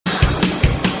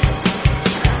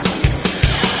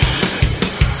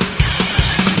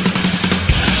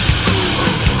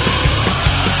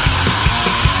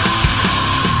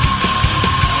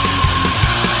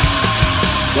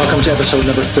Welcome to episode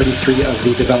number 33 of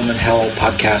the Development Hell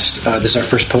podcast. This is our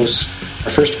first post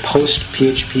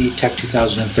PHP Tech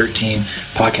 2013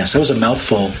 podcast. That was a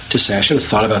mouthful to say. I should have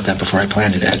thought about that before I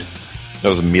planned it, Ed. That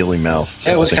was a mealy mouth.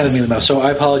 Yeah, it was kind of mealy mouth. So I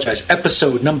apologize.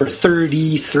 Episode number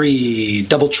 33,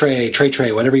 double tray,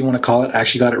 whatever you want to call it. I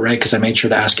actually got it right because I made sure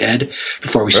to ask Ed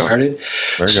before we started.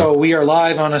 So we are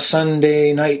live on a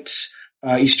Sunday night,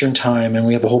 Eastern time, and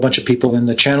we have a whole bunch of people in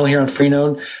the channel here on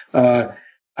Freenode.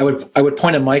 I would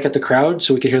point a mic at the crowd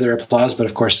so we could hear their applause, but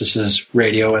of course this is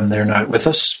radio and they're not with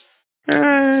us. Woo!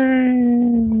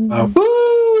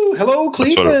 Hello,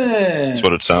 Cleveland! That's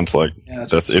what it sounds like. Yeah,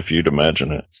 that's if you'd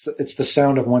imagine it. It's the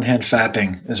sound of one hand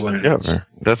fapping is what it is. Yeah,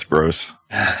 that's gross.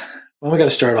 Well, we got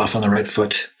to start off on the right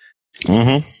foot.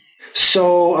 Mm-hmm.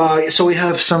 So we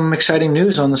have some exciting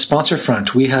news on the sponsor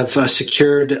front. We have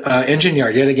secured Engine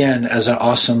Yard yet again as an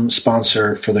awesome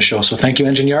sponsor for the show. So thank you,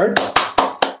 Engine Yard.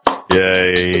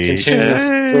 Yay. Continue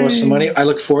to throw us some money. I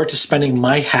look forward to spending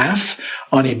my half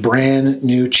on a brand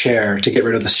new chair to get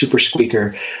rid of the super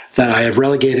squeaker that I have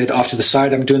relegated off to the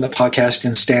side. I'm doing the podcast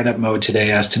in stand-up mode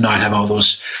today as to not have all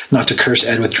those, not to curse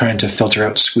Ed with trying to filter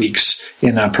out squeaks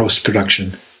in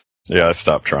post-production. Yeah, I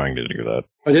stopped trying to do that.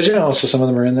 Oh, did you? Also, some of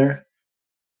them are in there?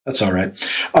 That's all right.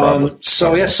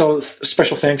 So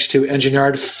special thanks to Engine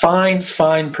Yard, fine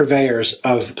purveyors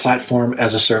of platform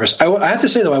as a service. I have to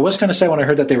say, though, I was kind of sad when I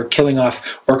heard that they were killing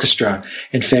off Orchestra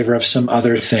in favor of some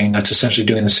other thing that's essentially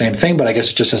doing the same thing, but I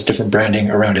guess it just has different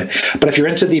branding around it. But if you're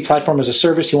into the platform as a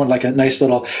service, you want like a nice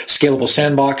little scalable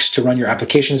sandbox to run your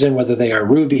applications in, whether they are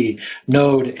Ruby,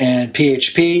 Node, and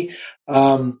PHP,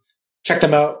 check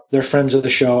them out. They're friends of the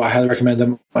show. I highly recommend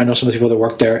them. I know some of the people that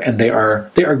work there, and they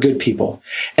are good people.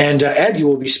 And Ed, you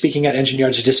will be speaking at Engine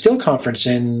Yard's Distill conference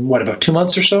in about 2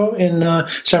 months or so in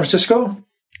San Francisco?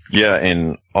 Yeah,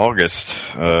 in August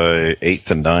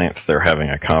 8th and 9th, they're having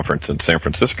a conference in San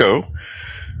Francisco,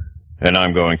 and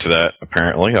I'm going to that.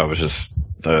 Apparently, I was just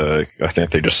I think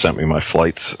they just sent me my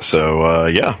flights. So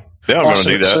yeah, I'm going to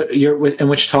do that. So in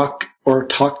which talk or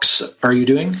talks are you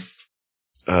doing?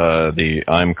 The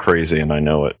I'm crazy and I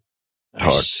know it.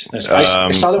 Nice.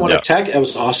 I saw that one at Tech. It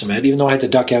was awesome, Ed, even though I had to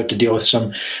duck out to deal with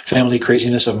some family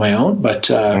craziness of my own. But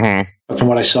from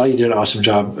what I saw, you did an awesome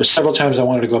job. Several times I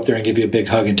wanted to go up there and give you a big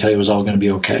hug and tell you it was all going to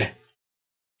be okay.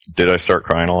 Did I start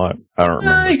crying a lot? I don't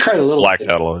remember. You cried a little Blacked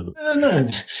out a little bit. No,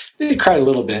 you cried a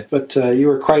little bit, but you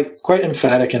were quite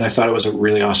emphatic, and I thought it was a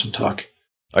really awesome talk.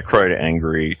 I cried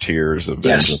angry tears of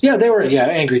vengeance. Yes, yeah, they were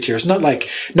angry tears. Not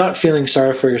feeling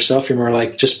sorry for yourself. You're more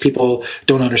like just people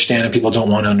don't understand and people don't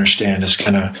want to understand is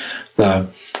kind of the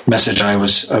message I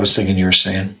was thinking you were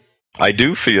saying. I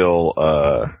do feel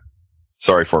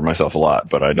sorry for myself a lot,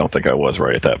 but I don't think I was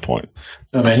right at that point.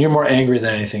 No, man, you're more angry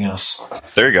than anything else.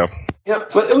 There you go. Yeah,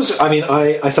 but it was. I mean,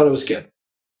 I thought it was good.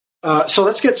 So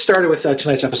let's get started with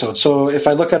tonight's episode. So if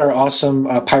I look at our awesome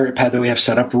pirate pad that we have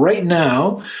set up right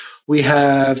now. We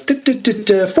have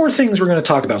 4 things we're going to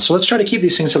talk about. So let's try to keep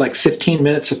these things to like 15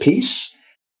 minutes apiece.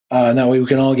 That way we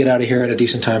can all get out of here at a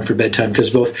decent time for bedtime because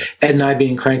both Ed and I,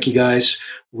 being cranky guys,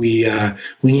 we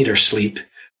need our sleep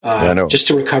just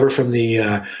to recover from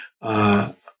the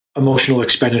emotional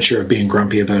expenditure of being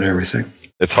grumpy about everything.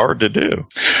 It's hard to do.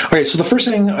 All right, so the first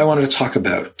thing I wanted to talk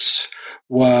about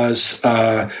was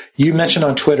you mentioned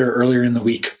on Twitter earlier in the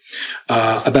week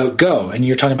about Go, and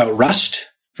you're talking about Rust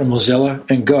from Mozilla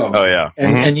and Go. Oh yeah,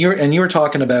 and you were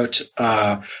talking about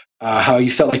how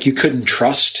you felt like you couldn't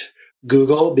trust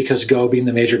Google because Go being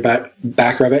the major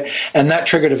backer of it, and that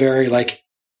triggered a very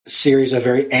series of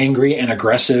very angry and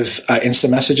aggressive Insta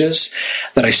messages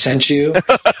that I sent you.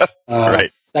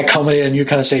 Right. That culminated in you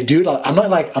kind of say, dude, I'm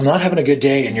not having a good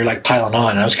day, and you're like piling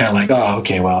on. And I was kind of like, oh,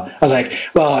 okay, well, I was like,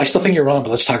 well, I still think you're wrong, but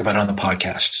let's talk about it on the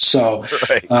podcast. So,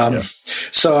 right.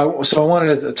 So I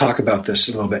wanted to talk about this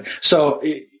a little bit. So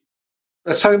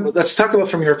let's talk about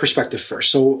from your perspective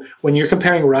first. So when you're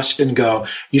comparing Rust and Go,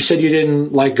 you said you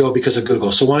didn't like Go because of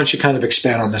Google. So why don't you kind of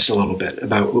expand on this a little bit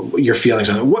about your feelings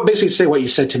on it? Basically say what you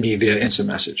said to me via instant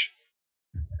message.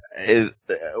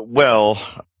 Well,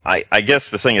 I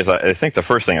guess the thing is, I think the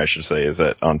first thing I should say is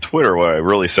that on Twitter, what I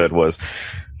really said was,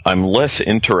 I'm less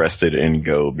interested in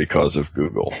Go because of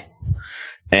Google.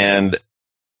 And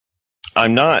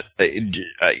I'm not,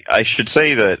 I should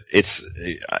say that it's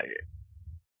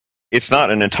not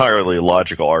an entirely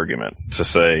logical argument to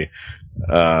say,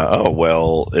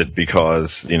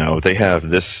 because, they have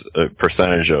this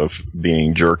percentage of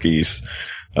being jerkies,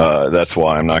 that's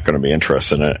why I'm not going to be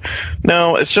interested in it.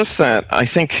 No, it's just that I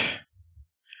think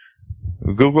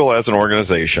Google as an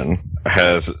organization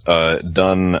has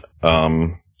done a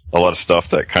lot of stuff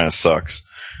that kind of sucks.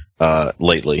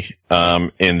 lately.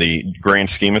 In the grand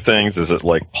scheme of things, is it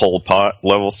like Pol Pot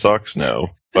level sucks? No.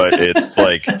 But it's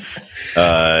like,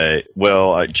 I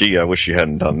wish you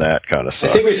hadn't done that kind of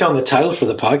sucks. I think we found the title for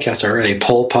the podcast already.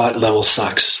 Pol Pot level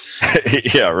sucks.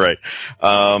 Yeah, right.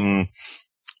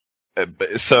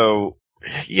 So,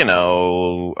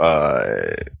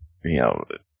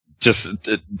 just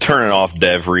turning off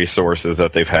dev resources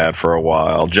that they've had for a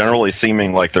while, generally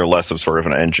seeming like they're less of sort of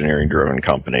an engineering driven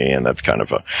company. And that's kind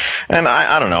of and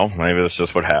I don't know, maybe that's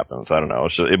just what happens. I don't know.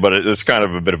 But it's kind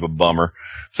of a bit of a bummer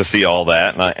to see all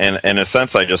that. And in a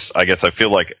sense, I guess I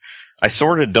feel like I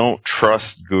sort of don't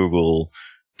trust Google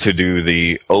to do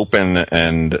the open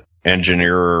and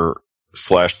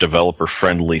engineer/developer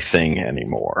friendly thing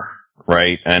anymore.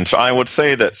 Right. And so I would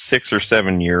say that 6 or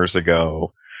 7 years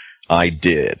ago, I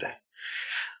did.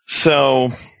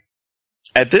 So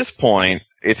at this point,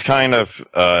 it's kind of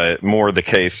more the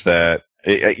case that,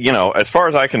 as far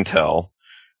as I can tell,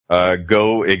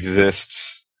 Go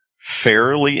exists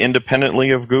fairly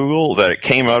independently of Google, that it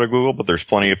came out of Google, but there's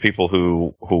plenty of people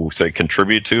who say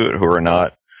contribute to it who are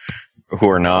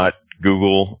not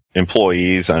Google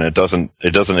employees, and it doesn't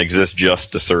exist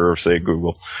just to serve, say,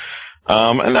 Google.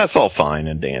 And that's all fine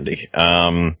and dandy.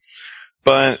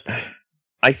 But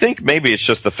I think maybe it's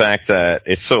just the fact that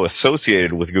it's so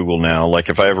associated with Google now. Like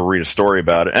if I ever read a story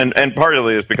about it, and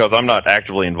partly is because I'm not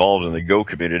actively involved in the Go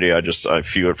community. I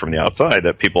view it from the outside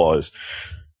that people always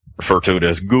refer to it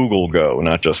as Google Go,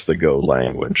 not just the Go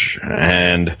language.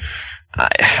 And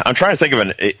I'm trying to think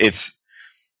of it's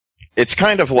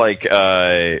kind of like,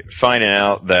 finding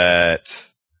out that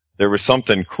there was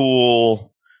something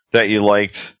cool that you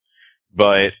liked,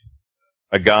 but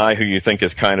a guy who you think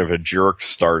is kind of a jerk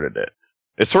started it.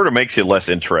 It sort of makes you less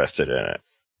interested in it.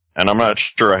 And I'm not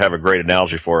sure I have a great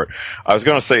analogy for it. I was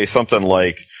going to say something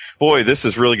like, boy, this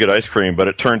is really good ice cream, but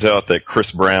it turns out that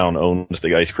Chris Brown owns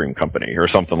the ice cream company or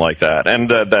something like that. And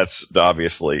that's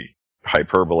obviously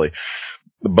hyperbole.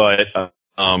 But,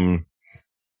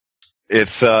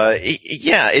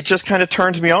 it just kind of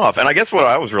turns me off. And I guess what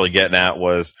I was really getting at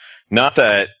was not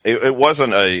that it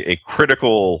wasn't a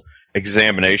critical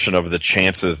examination of the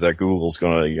chances that Google's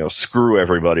going to, screw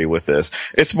everybody with this.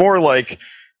 It's more like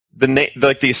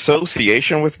the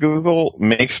association with Google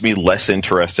makes me less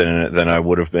interested in it than I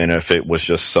would have been if it was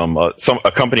just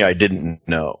a company I didn't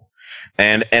know.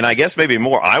 And I guess maybe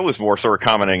I was more sort of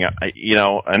commenting,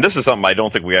 and this is something I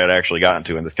don't think we had actually gotten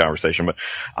to in this conversation, but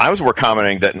I was more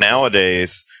commenting that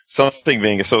nowadays something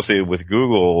being associated with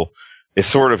Google is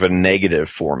sort of a negative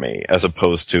for me, as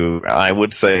opposed to, I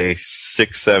would say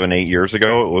 6, 7, 8 years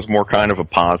ago, it was more kind of a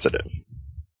positive.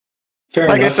 Fair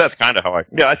enough. I guess that's kind of how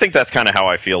I think that's kind of how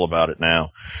I feel about it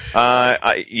now.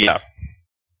 Yeah.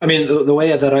 I mean, the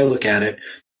way that I look at it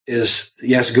is,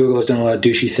 yes, Google has done a lot of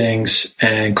douchey things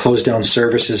and closed down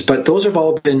services, but those have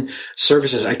all been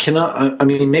services.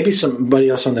 Maybe somebody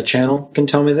else on the channel can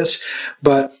tell me this,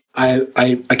 but I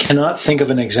cannot think of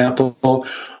an example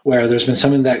where there's been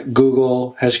something that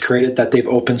Google has created that they've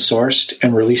open sourced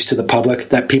and released to the public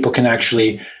that people can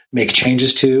actually make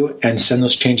changes to and send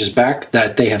those changes back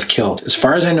that they have killed. As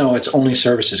far as I know, it's only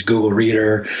services, Google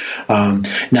Reader.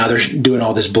 Now they're doing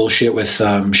all this bullshit with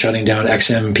shutting down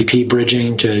XMPP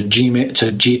bridging to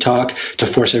Gtalk to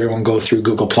force everyone to go through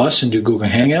Google Plus and do Google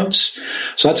Hangouts.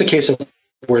 So that's a case of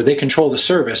where they control the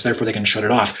service, therefore they can shut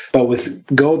it off. But with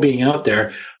Go being out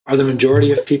there, are the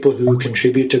majority of people who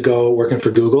contribute to Go working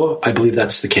for Google? I believe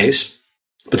that's the case.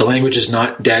 But the language is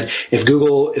not dead. If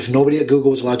nobody at Google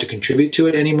was allowed to contribute to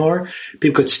it anymore,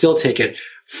 people could still take it,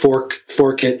 fork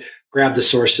it, grab the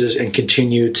sources, and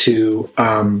continue to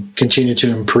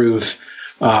improve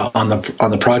on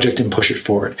the project and push it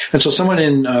forward. And so someone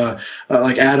in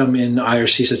like Adam in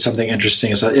IRC said something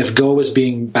interesting: is that if Go was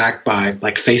being backed by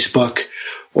like Facebook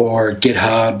or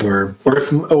GitHub or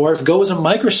if Go was a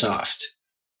Microsoft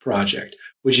project,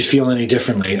 would you feel any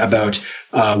differently about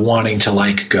wanting to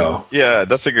like Go? Yeah,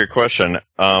 that's a good question.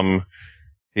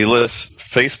 He lists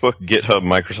Facebook, GitHub,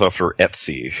 Microsoft, or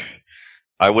Etsy.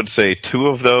 I would say 2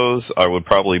 of those I would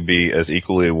probably be as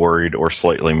equally worried or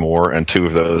slightly more, and 2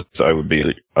 of those I would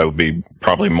be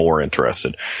probably more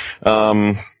interested.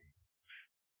 Facebook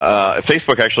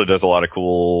actually does a lot of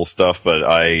cool stuff, but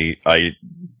I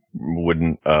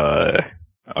wouldn't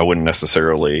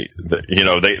necessarily,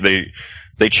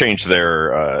 they changed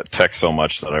their tech so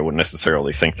much that I wouldn't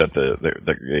necessarily think that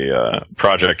the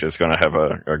project is going to have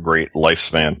a great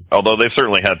lifespan. Although they've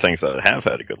certainly had things that have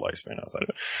had a good lifespan outside of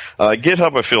it.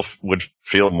 GitHub, would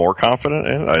feel more confident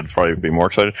in. I'd probably be more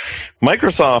excited.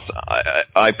 Microsoft,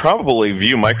 I probably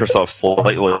view Microsoft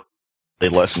slightly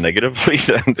less negatively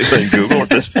than Google at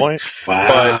this point.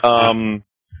 Wow.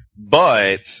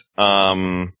 but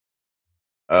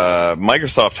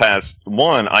Microsoft has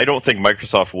one. I don't think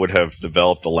Microsoft would have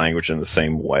developed a language in the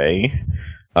same way.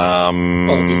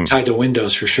 Well, tied to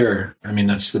Windows for sure. I mean,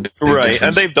 that's the big right, difference.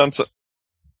 and they've done so.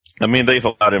 I mean, they've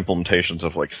allowed implementations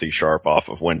of like C# off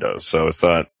of Windows, so it's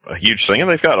not a huge thing. And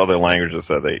they've got other languages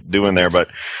that they do in there, but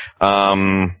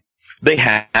they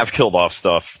have killed off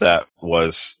stuff that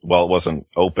was, well, it wasn't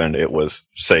open. It was,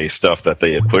 say, stuff that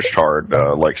they had pushed hard,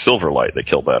 like Silverlight. They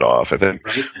killed that off. I think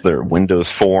their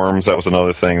Windows Forms, that was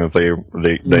another thing that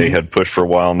they had pushed for a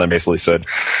while, and then basically said,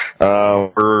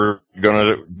 we're going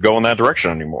to go in that direction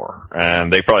anymore.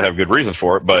 And they probably have good reasons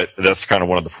for it, but that's kind of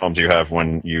one of the problems you have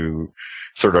when you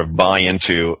sort of buy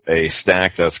into a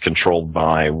stack that's controlled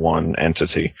by one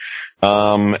entity.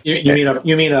 You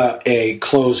mean a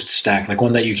closed stack, like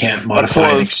one that you can't modify?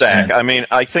 A closed stack. I mean,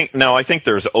 I think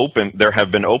there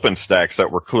have been open stacks that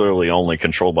were clearly only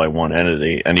controlled by one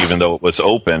entity, and even though it was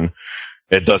open,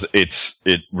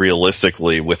 it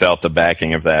realistically, without the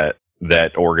backing of that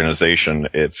organization,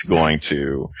 it's going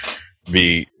to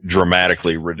be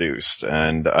dramatically reduced.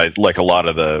 And like a lot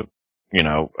of the,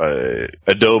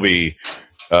 Adobe,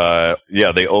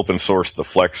 they open sourced the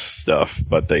Flex stuff,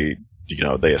 but they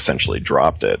essentially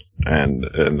dropped it,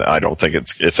 and I don't think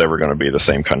it's ever going to be the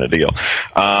same kind of deal.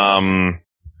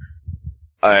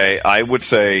 I would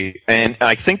say, and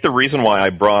I think the reason why I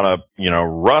brought up,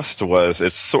 Rust was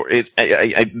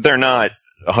they're not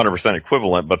 100%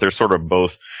 equivalent, but they're sort of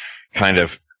both kind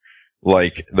of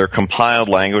like they're compiled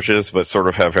languages, but sort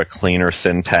of have a cleaner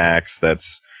syntax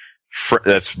that's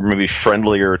maybe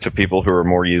friendlier to people who are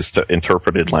more used to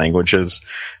interpreted languages.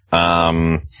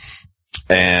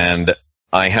 And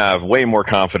I have way more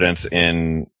confidence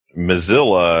in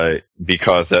Mozilla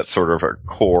because that's sort of a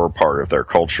core part of their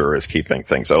culture is keeping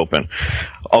things open.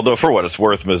 Although for what it's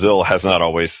worth, Mozilla has not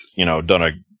always,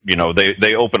 done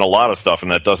they open a lot of stuff,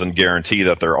 and that doesn't guarantee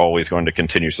that they're always going to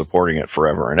continue supporting it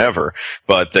forever and ever,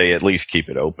 but they at least keep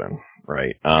it open,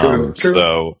 right? True.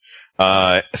 So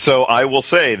I will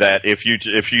say that if you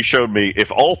showed me,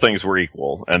 if all things were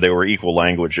equal and they were equal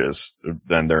languages,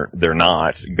 then they're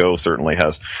not. Go certainly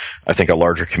has, I think, a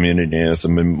larger community and is a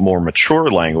more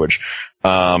mature language.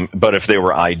 But if they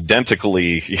were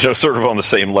identically, sort of on the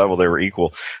same level, they were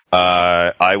equal,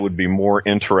 I would be more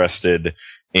interested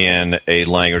in a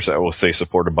language that will say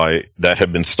that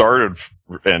had been started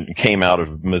and came out of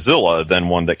Mozilla than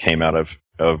one that came out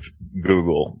of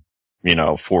Google.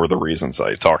 For the reasons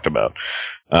I talked about.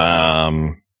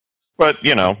 But,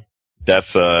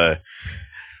 that's,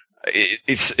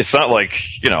 it's not like,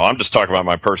 I'm just talking about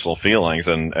my personal feelings,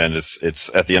 and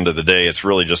it's at the end of the day, it's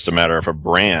really just a matter of a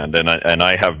brand. And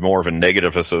I have more of a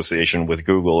negative association with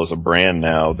Google as a brand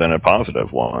now than a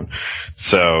positive one.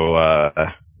 So,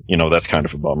 that's kind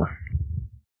of a bummer.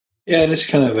 Yeah, and it's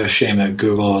kind of a shame that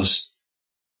Google is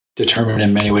determined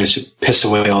in many ways to piss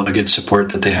away all the good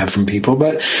support that they have from people.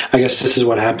 But I guess this is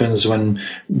what happens when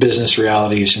business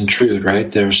realities intrude,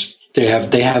 right? They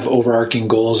have overarching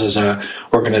goals as a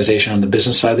organization on the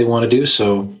business side they want to do.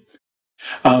 So,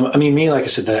 like I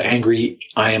said, the angry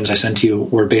IMs I sent to you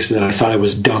were basically that I thought it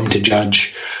was dumb to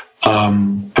judge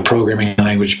a programming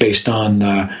language based on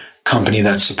the company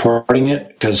that's supporting it,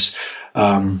 because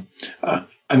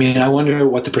I wonder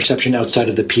what the perception outside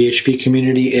of the PHP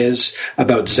community is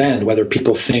about Zend, whether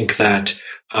people think that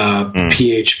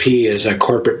PHP is a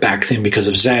corporate backed thing because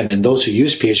of Zend. And those who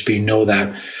use PHP know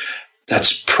that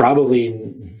that's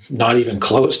probably not even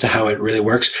close to how it really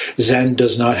works. Zend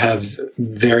does not have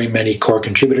very many core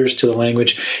contributors to the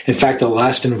language. In fact, the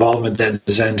last involvement that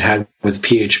Zend had with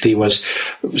PHP was,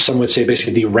 some would say,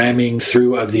 basically the ramming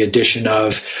through of the addition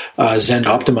of Zend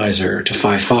Optimizer to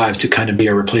 5.5 to kind of be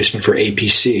a replacement for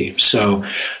APC. So,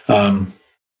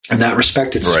 in that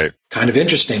respect, it's kind of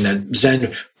interesting that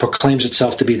Zend proclaims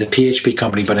itself to be the PHP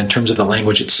company, but in terms of the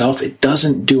language itself, it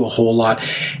doesn't do a whole lot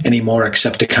anymore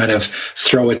except to kind of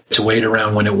throw its weight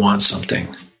around when it wants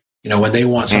something. When they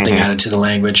want something added to the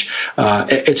language.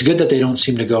 It's good that they don't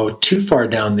seem to go too far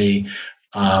down the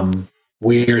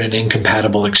weird and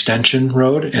incompatible extension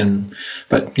road,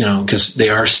 but because they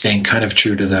are staying kind of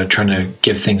true to the trying to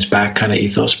give things back kind of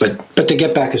ethos. But to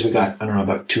get back, as we got, I don't know,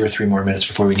 about 2 or 3 more minutes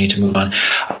before we need to move on.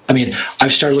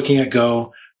 I've started looking at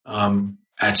Go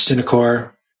at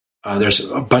Cinecore. There's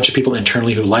a bunch of people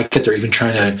internally who like it. They're even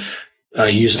trying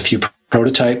to use a few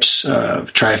prototypes,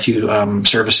 try a few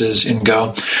services in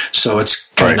Go. So it's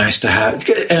kind of nice to have.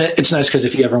 And it's nice because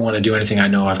if you ever want to do anything, I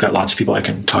know I've got lots of people I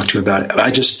can talk to about it.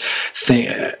 I just think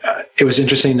it was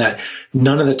interesting that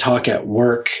none of the talk at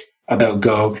work about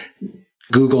Go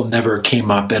Google never came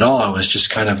up at all. It was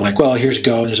just kind of like, well, here's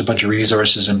Go, and there's a bunch of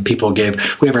resources, and we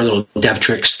have our little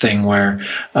DevTricks thing where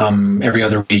every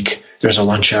other week there's a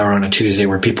lunch hour on a Tuesday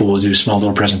where people will do small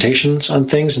little presentations on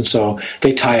things. And so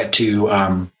they tie it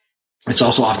to, it's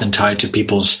also often tied to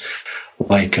people's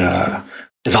like,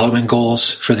 development goals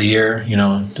for the year,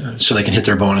 so they can hit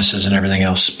their bonuses and everything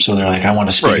else. So they're like, I want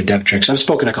to speak at DevTricks. I've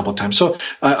spoken a couple of times. So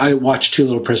I watched 2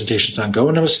 little presentations on Go,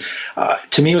 and it was,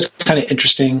 to me, it was kind of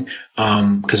interesting,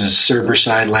 because it's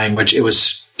server-side language. It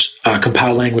was a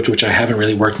compiled language, which I haven't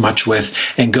really worked much with.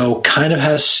 And Go kind of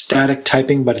has static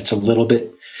typing, but it's a little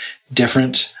bit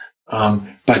different.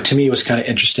 But to me, it was kind of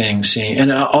interesting seeing,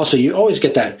 and also you always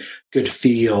get that good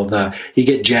feel. You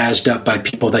get jazzed up by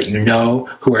people that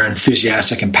who are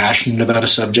enthusiastic and passionate about a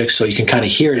subject. So you can kind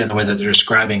of hear it in the way that they're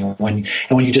describing. When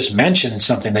you just mention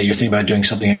something that you're thinking about doing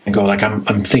something and Go, like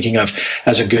I'm thinking of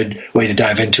as a good way to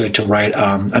dive into it, to write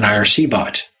an IRC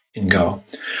bot in Go.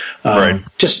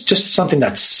 Just something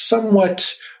that's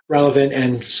somewhat relevant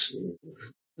and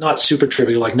not super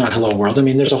trivial, like not Hello World. I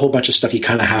mean, there's a whole bunch of stuff you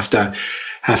kind of have to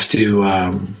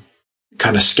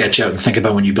kind of sketch out and think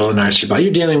about when you build an IRC bot.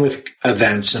 You're dealing with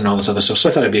events and all this other stuff. So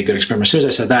I thought it'd be a good experiment. As soon as I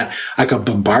said that, I got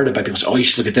bombarded by people saying, oh, you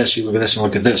should look at this, you look at this, and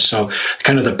look at this. So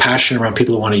kind of the passion around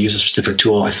people who want to use a specific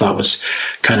tool, I thought was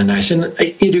kind of nice. And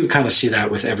you do kind of see that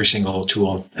with every single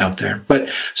tool out there. But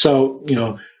so,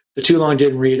 the too long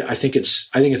didn't read. I think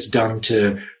it's dumb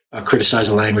to criticize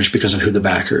a language because of who the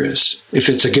backer is. If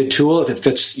it's a good tool, if it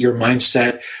fits your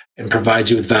mindset and provides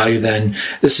you with value, then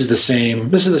this is the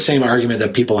same argument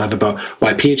that people have about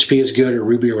why PHP is good or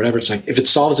Ruby or whatever. It's like, if it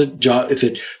solves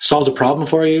a problem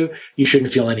for you, you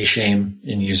shouldn't feel any shame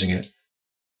in using it.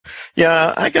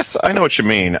 Yeah, I guess I know what you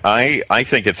mean. I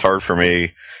think it's hard for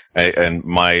me, and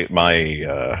my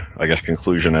I guess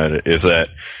conclusion at it is that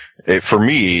for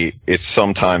me, it's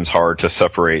sometimes hard to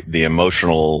separate the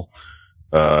emotional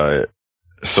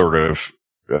sort of,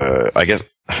 I guess,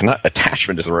 not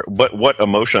attachment is the right, but what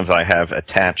emotions I have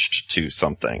attached to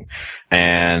something.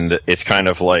 And it's kind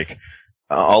of like,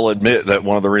 I'll admit that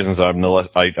one of the reasons I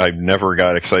never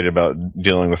got excited about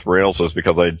dealing with Rails was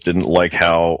because I didn't like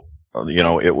how,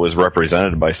 it was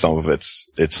represented by some of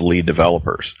its lead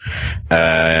developers.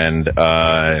 And,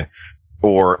 and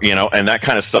that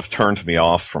kind of stuff turns me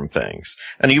off from things.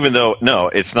 And even though, no,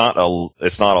 it's not a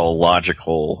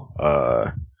logical,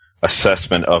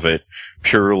 assessment of it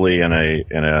purely in a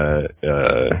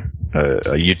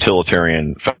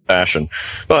utilitarian fashion,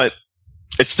 but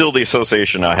it's still the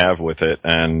association I have with it.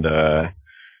 And,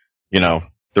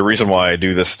 the reason why I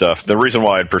do this stuff, the reason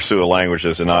why I pursue a language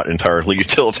is not entirely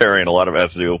utilitarian. A lot of it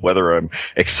has to do with whether I'm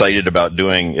excited about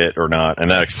doing it or not. And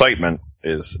that excitement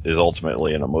is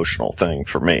ultimately an emotional thing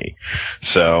for me.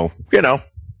 So,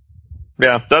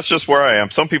 yeah, that's just where I am.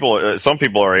 Some people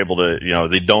are able to,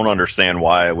 they don't understand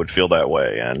why I would feel that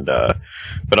way. And,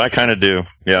 but I kind of do.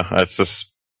 Yeah,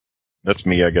 that's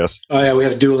me, I guess. Oh yeah, we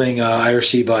have dueling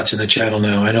IRC bots in the channel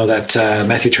now. I know that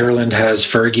Matthew Turland has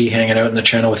Fergie hanging out in the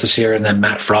channel with us here, and then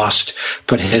Matt Frost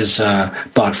put his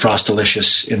bot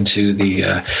Frostalicious into the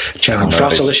channel. Oh, nice.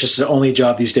 Frostalicious' only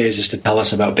job these days is to tell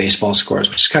us about baseball scores,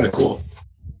 which is kind of cool.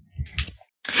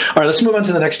 All right, let's move on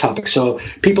to the next topic. So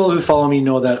people who follow me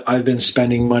know that I've been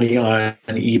spending money on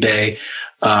eBay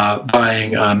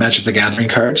buying Magic the Gathering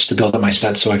cards to build up my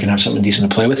set so I can have something decent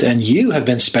to play with. And you have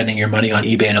been spending your money on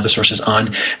eBay and other sources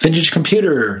on vintage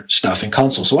computer stuff and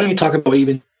consoles. So why don't you talk about what you've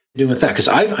been doing with that? Because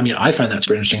I find that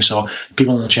super interesting. So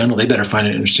people on the channel, they better find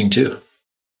it interesting too.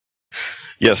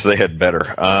 Yes, they had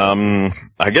better.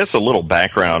 I guess a little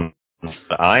background.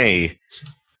 I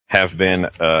have been,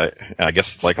 I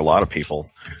guess like a lot of people,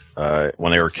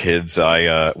 when they were kids,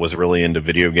 I was really into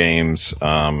video games.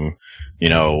 I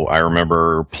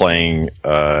remember playing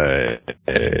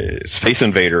Space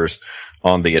Invaders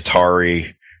on the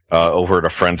Atari over at a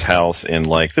friend's house in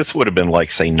this would have been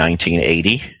say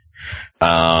 1980,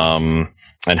 and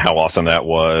how awesome that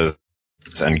was,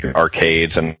 and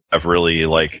arcades, and I've really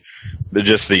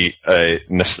just the I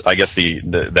guess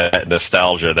that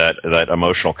nostalgia, that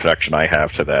emotional connection I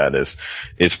have to that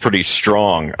is pretty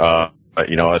strong.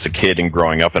 As a kid and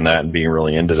growing up in that and being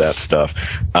really into that stuff.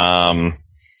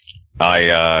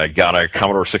 I got a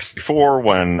Commodore 64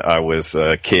 when I was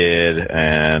a kid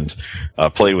and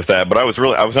played with that, but I was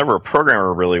never a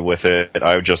programmer really with it.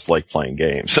 I just liked playing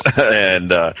games,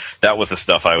 and that was the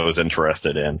stuff I was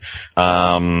interested in.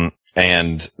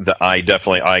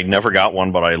 I never got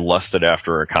one, but I lusted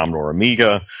after a Commodore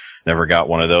Amiga. Never got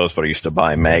one of those, but I used to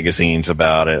buy magazines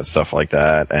about it, stuff like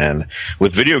that. And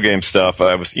with video game stuff,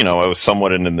 I was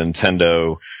somewhat into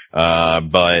Nintendo,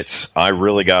 but I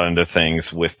really got into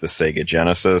things with the Sega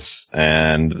Genesis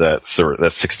and that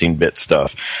 16-bit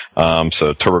stuff.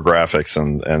 So TurboGrafx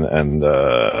and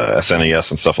SNES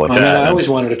and stuff like that. Man, I always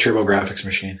wanted a TurboGrafx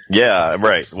machine. Yeah,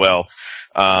 right. Well,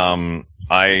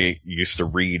 I used to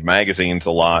read magazines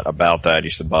a lot about that. I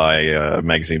used to buy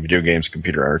magazine Video Games,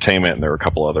 Computer Entertainment, and there were a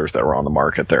couple others that were on the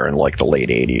market there in like the late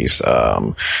 80s.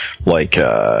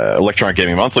 Electronic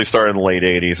Gaming Monthly started in the late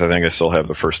 80s. I think I still have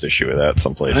the first issue of that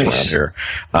someplace around here.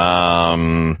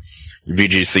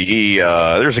 VGCE,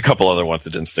 there's a couple other ones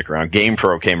that didn't stick around.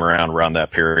 GamePro came around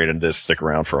that period and did stick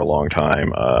around for a long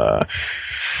time.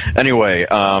 Anyway,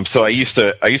 so I used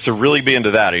to really be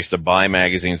into that. I used to buy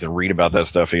magazines and read about that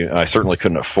stuff. I certainly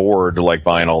couldn't afford like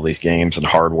buying all these games and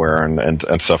hardware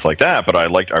and stuff like that, but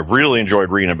I really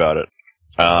enjoyed reading about it.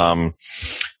 And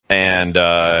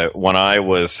when I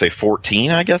was, say, 14,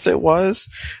 I guess it was,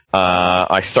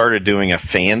 I started doing a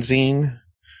fanzine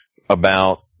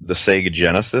about the Sega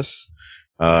Genesis.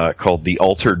 Called The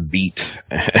Altered Beat.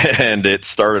 And it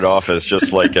started off as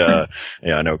just like I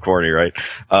know, corny, right?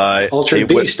 Altered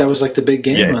Beast, that was like the big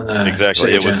game on the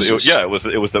exactly. Sega Genesis.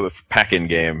 It was the pack-in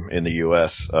game in the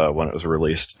US, when it was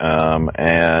released.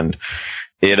 And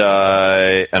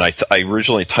I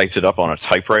originally typed it up on a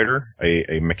typewriter,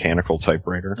 a mechanical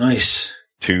typewriter. Nice.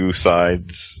 2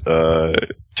 sides, 2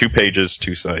 pages,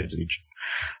 2 sides each.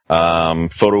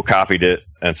 Photocopied it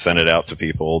and sent it out to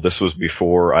people. This was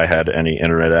before I had any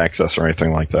internet access or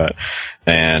anything like that.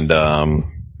 And,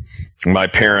 my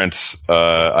parents,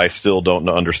 I still don't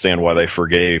understand why they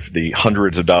forgave the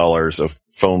hundreds of dollars of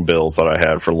phone bills that I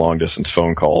had for long distance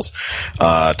phone calls,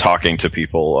 talking to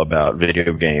people about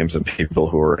video games and people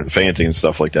who were in fancy and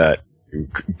stuff like that.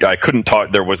 I couldn't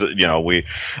talk. There was,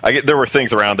 there were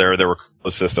things around there. There were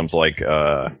systems like,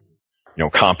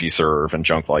 CompuServe and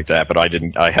junk like that, but I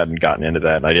hadn't gotten into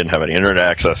that, and I didn't have any internet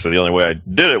access, so the only way I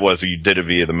did it was you did it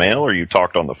via the mail or you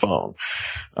talked on the phone.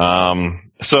 But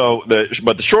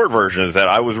the short version is that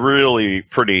I was really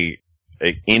pretty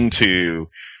into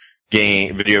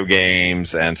video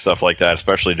games and stuff like that,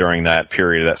 especially during that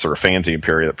period, that sort of fanzine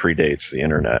period that predates the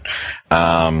internet.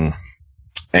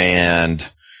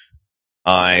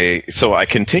 So I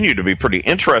continued to be pretty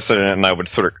interested in it, and I would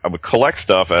collect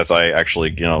stuff as I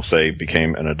actually, say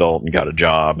became an adult and got a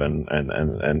job and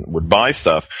would buy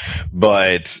stuff.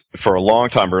 But for a long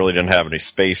time, I really didn't have any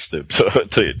space to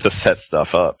set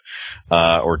stuff up,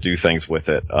 or do things with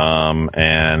it.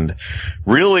 And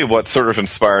really what sort of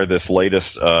inspired this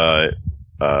latest,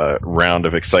 round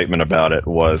of excitement about it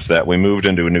was that we moved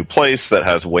into a new place that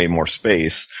has way more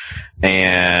space,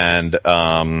 and,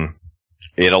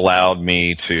 it allowed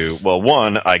me to,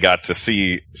 one, I got to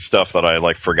see stuff that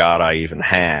I forgot I even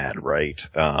had, right?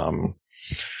 And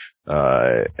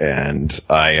that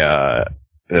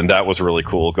was really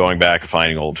cool, going back and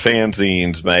finding old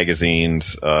fanzines,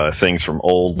 magazines, things from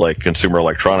old, consumer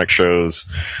electronic shows,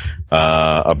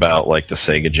 about, the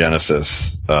Sega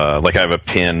Genesis. I have a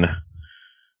pin,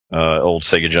 old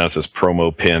Sega Genesis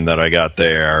promo pin that I got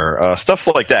there, stuff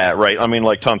like that, right? I mean,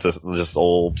 tons of just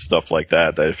old stuff like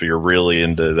that if you're really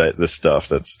into this stuff,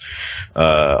 that's,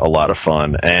 a lot of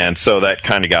fun. And so that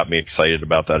kind of got me excited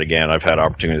about that again. I've had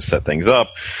opportunity to set things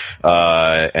up,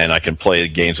 and I can play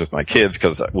games with my kids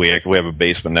because we have a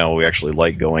basement now we actually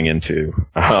like going into,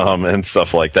 and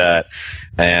stuff like that.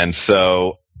 And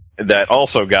so that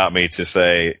also got me to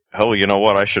say, oh, you know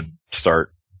what?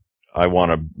 I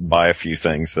want to buy a few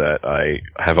things that I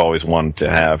have always wanted to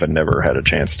have and never had a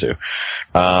chance to.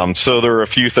 So there are a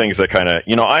few things that kind of,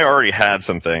 I already had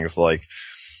some things I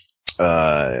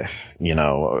have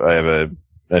a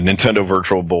Nintendo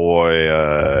Virtual Boy,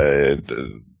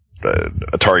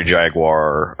 Atari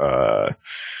Jaguar,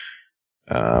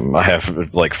 I have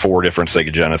 4 different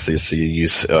Sega Genesis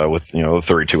CDs, with,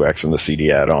 32X and the CD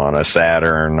add-on, a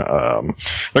Saturn, and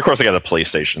of course I got a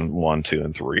PlayStation 1, 2,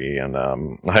 and 3, and, I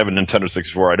have a Nintendo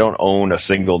 64. I don't own a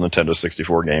single Nintendo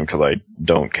 64 game because I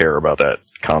don't care about that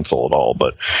console at all,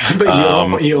 but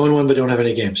you own one but don't have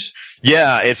any games.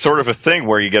 Yeah, it's sort of a thing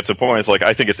where you get to a point, it's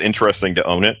I think it's interesting to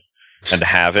own it and to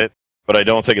have it, but I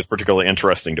don't think it's particularly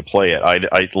interesting to play it. I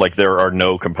there are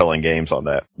no compelling games on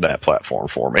that platform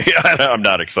for me. I'm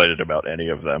not excited about any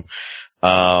of them.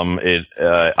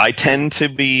 I tend to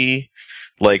be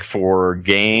for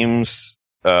games,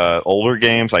 older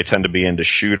games, I tend to be into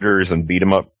shooters and beat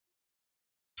 'em up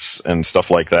and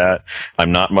stuff like that.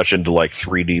 I'm not much into like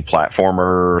 3D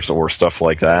platformers or stuff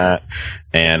like that.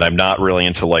 And I'm not really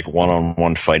into like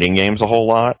one-on-one fighting games a whole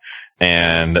lot.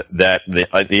 And that the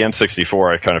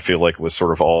N64, I kind of feel like was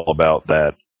sort of all about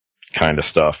that kind of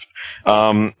stuff.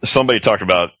 Somebody talked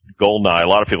about GoldenEye. A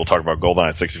lot of people talk about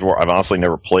GoldenEye 64. I've honestly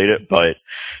never played it, but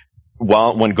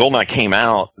when GoldenEye came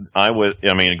out,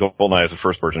 GoldenEye is a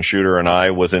first-person shooter, and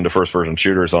I was into first-person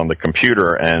shooters on the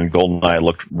computer, and GoldenEye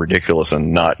looked ridiculous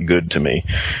and not good to me.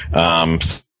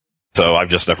 So I've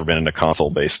just never been into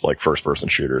console-based like first-person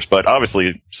shooters. But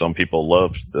obviously, some people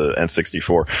loved the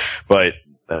N64. But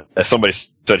as somebody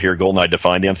said here, GoldenEye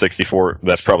defined the N64.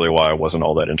 That's probably why I wasn't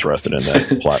all that interested in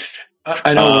that plot.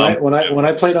 I know when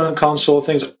I played on console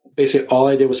things, basically all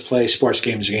I did was play sports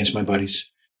games against my buddies.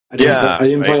 I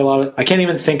didn't play a lot of. I can't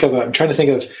even think of. I'm trying to think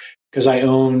of because I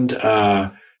owned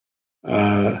a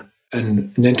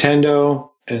Nintendo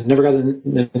and never got the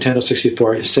Nintendo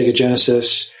 64, Sega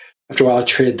Genesis. After a while, I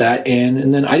traded that in,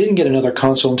 and then I didn't get another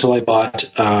console until I bought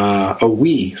a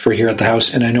Wii for here at the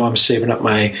house. And I know I'm saving up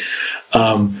my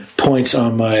points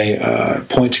on my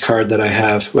points card that I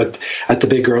have at the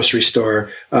big grocery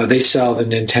store. They sell the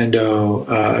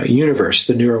Nintendo Universe,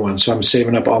 the newer one. So I'm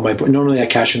saving up all my points. Normally I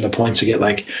cash in the points to get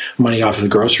like money off of the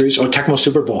groceries. Oh, Tecmo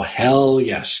Super Bowl. Hell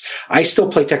yes. I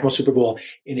still play Tecmo Super Bowl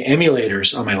in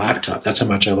emulators on my laptop. That's how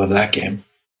much I love that game.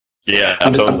 Yeah,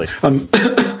 totally.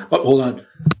 Hold on.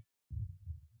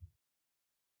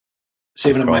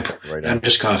 Saving up my. Right I'm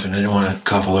just coughing. I don't want to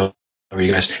cough all over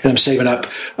you guys. And I'm saving up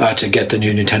to get the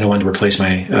new Nintendo one to replace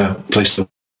the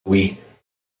Wii.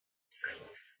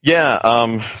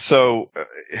 Yeah. So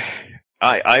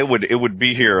it would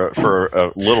be here for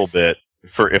a little bit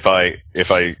if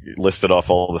I listed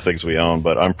off all the things we own,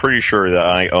 but I'm pretty sure that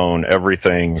I own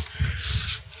everything.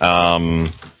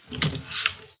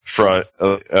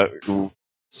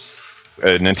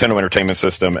 A Nintendo Entertainment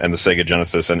System and the Sega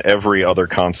Genesis and every other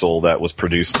console that was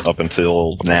produced up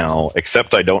until now,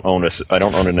 except I don't own a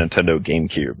Nintendo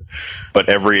GameCube, but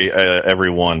every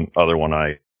other one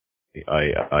I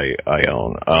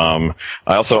own. I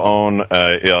also own,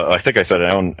 I think I said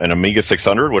I own an Amiga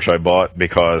 600, which I bought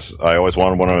because I always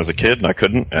wanted one when I was a kid and I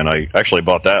couldn't, and I actually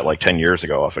bought that like 10 years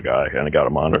ago off a guy and I got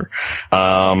a monitor.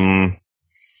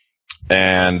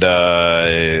 And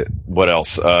what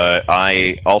else?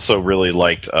 I also really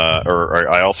liked, I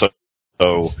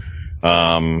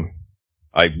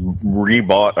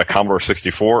rebought a Commodore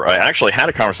 64. I actually had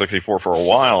a Commodore 64 for a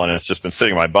while, and it's just been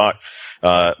sitting in my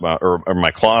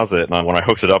my closet. And when I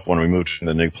hooked it up when we moved to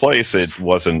the new place, it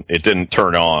didn't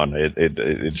turn on.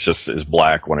 It just is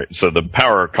black so the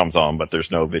power comes on, but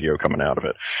there's no video coming out of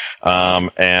it.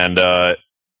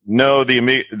 No,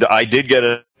 I did get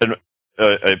a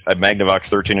Magnavox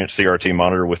 13-inch CRT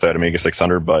monitor with that Amiga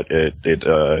 600, but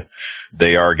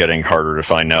they are getting harder to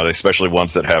find now, especially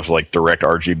ones that have like direct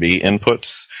RGB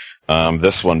inputs.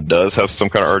 This one does have some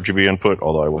kind of RGB input,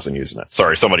 although I wasn't using it.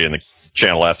 Sorry, somebody in the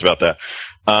channel asked about that.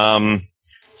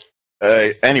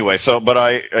 Anyway, but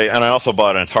I also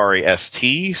bought an Atari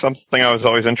ST, something I was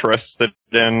always interested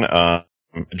in.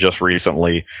 Just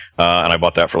recently, and I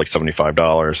bought that for like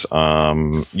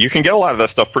 $75. You can get a lot of that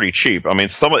stuff pretty cheap. I mean,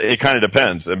 it kind of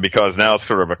depends, and because now it's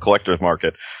sort of a collector's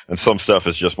market, and some stuff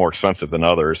is just more expensive than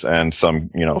others, and some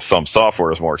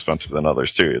software is more expensive than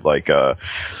others too. Like, I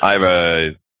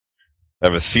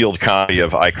have a sealed copy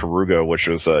of Ikaruga, which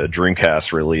was a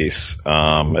Dreamcast release.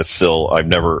 I've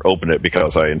never opened it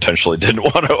because I intentionally didn't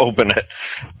want to open it.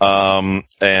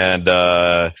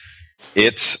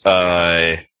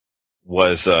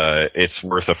 It's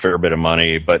worth a fair bit of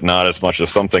money, but not as much as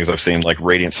some things I've seen, like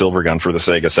Radiant Silvergun for the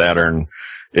Sega Saturn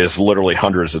is literally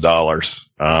hundreds of dollars.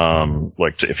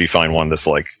 If you find one that's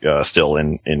like still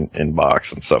in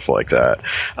box and stuff like that.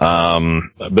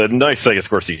 But nice thing, of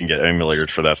course, you can get emulators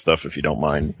for that stuff if you don't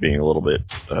mind being a little bit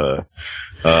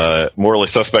morally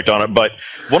suspect on it. But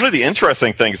one of the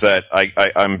interesting things that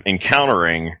I'm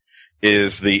encountering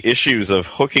is the issues of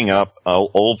hooking up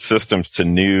old systems to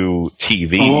new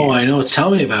TVs. Oh, I know. Tell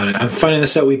me about it. I'm finding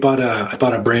this out. I bought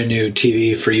a brand new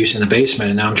TV for use in the basement,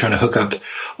 and now I'm trying to hook up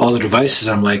all the devices.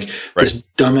 I'm like, This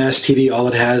dumbass TV, all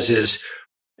it has is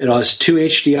two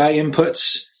HDI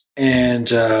inputs and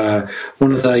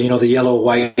one of the the yellow,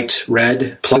 white,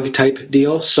 red plug type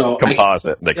deal. So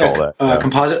composite, they call that.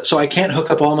 Composite. So I can't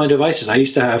hook up all my devices. I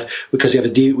used to have, because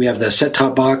we have the set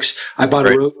top box. I bought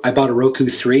a Roku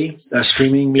 3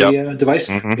 streaming media device.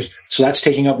 Mm-hmm. So that's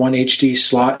taking up one HD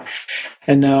slot.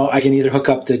 And now I can either hook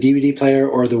up the DVD player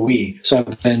or the Wii. So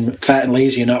I've been fat and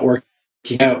lazy and not working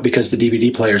out because the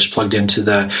DVD player is plugged into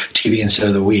the TV instead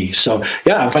of the Wii. So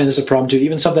yeah, I'm finding this a problem too.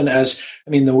 Even something as, I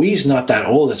mean, the Wii's not that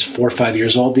old. It's 4 or 5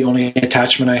 years old. The only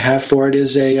attachment I have for it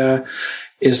is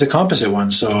the composite one.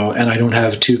 So, and I don't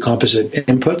have 2 composite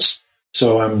inputs.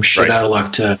 So I'm shit out of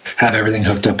luck to have everything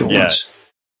hooked up at once.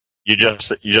 You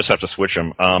just have to switch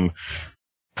them.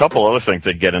 Couple other things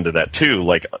that get into that too.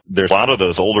 Like there's a lot of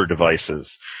those older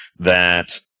devices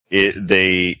that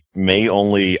they may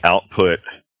only output.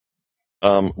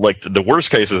 Like the worst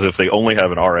case is if they only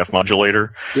have an RF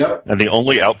modulator, and they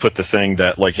only output the thing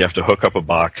that like you have to hook up a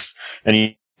box. And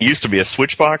it used to be a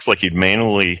switch box, like you'd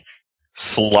manually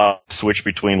switch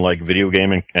between like video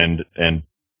game and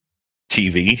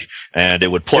TV, and it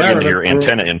would plug into your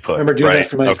antenna input. I remember doing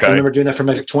that for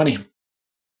my VIC-20.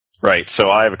 Right. So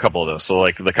I have a couple of those. So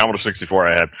like the Commodore 64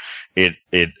 I have,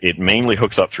 it mainly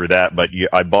hooks up through that, but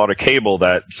I bought a cable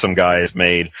that some guys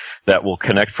made that will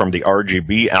connect from the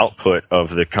RGB output of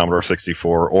the Commodore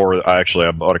 64, or actually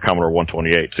I bought a Commodore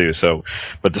 128 too. So,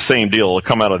 but the same deal, it'll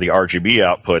come out of the RGB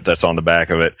output that's on the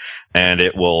back of it, and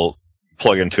it will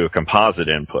plug into a composite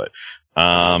input.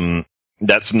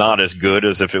 That's not as good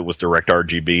as if it was direct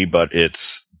RGB, but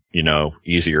it's,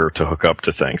 easier to hook up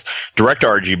to things. Direct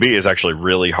RGB is actually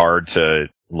really hard to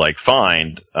like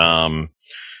find. So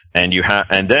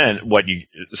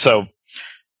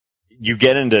you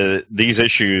get into these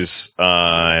issues,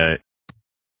 where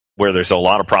there's a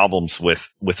lot of problems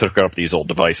with hooking up these old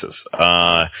devices.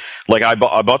 Like I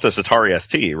bought this Atari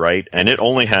ST, right? And it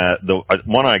only had the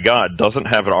one I got doesn't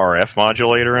have an RF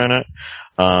modulator in it.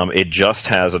 It just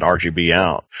has an RGB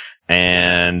out,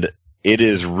 and it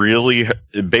is really,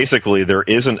 basically, there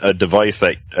isn't a device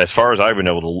that, as far as I've been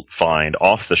able to find,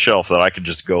 off the shelf that I could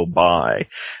just go buy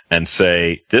and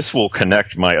say, this will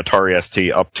connect my Atari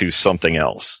ST up to something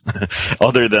else.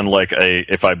 Other than like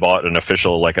if I bought an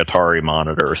official like Atari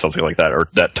monitor or something like that, or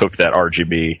that took that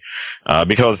RGB,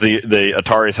 because the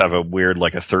Ataris have a weird,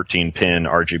 like a 13-pin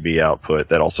RGB output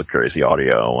that also carries the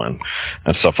audio and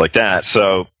stuff like that.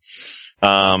 So,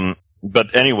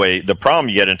 but anyway, the problem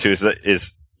you get into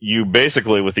is you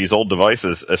basically, with these old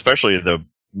devices, especially the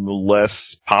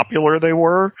less popular they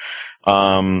were,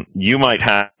 you might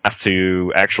have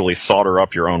to actually solder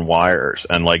up your own wires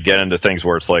and like get into things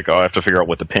where it's like, oh, I have to figure out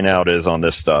what the pinout is on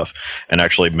this stuff and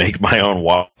actually make my own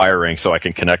wiring so I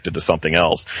can connect it to something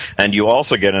else. And you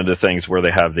also get into things where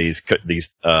they have these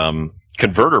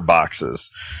converter boxes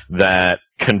that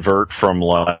convert from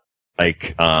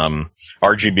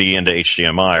RGB into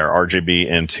HDMI or RGB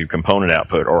into component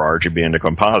output or RGB into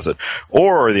composite.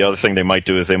 Or the other thing they might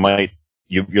do is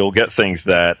you'll get things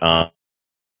that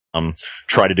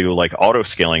try to do like auto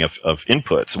scaling of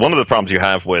inputs. One of the problems you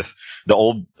have with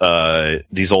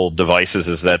these old devices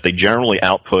is that they generally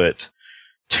output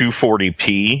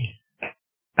 240p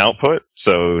output,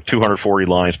 so 240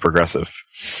 lines progressive.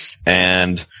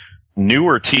 And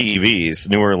newer TVs,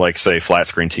 like say flat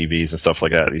screen TVs and stuff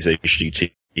like that, these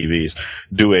HD TVs,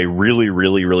 do a really,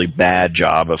 really, really bad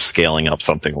job of scaling up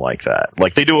something like that.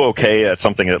 Like they do okay at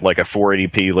something at like a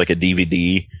 480p, like a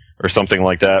DVD or something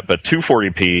like that, but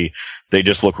 240p, they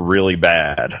just look really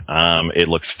bad. It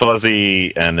looks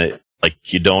fuzzy, and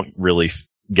you don't really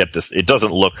get this. It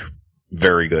doesn't look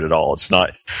very good at all. It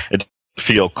doesn't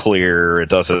feel clear. It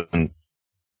doesn't.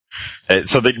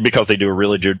 Because they do a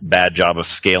really bad job of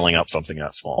scaling up something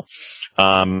that small.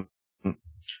 And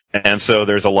so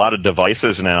there's a lot of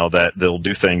devices now that they'll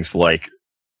do things like,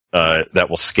 that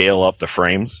will scale up the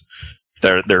frames.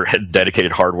 They're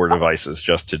dedicated hardware devices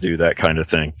just to do that kind of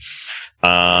thing.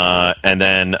 And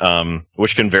then,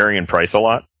 which can vary in price a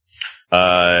lot.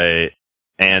 And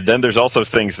then there's also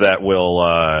things that will,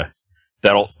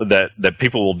 that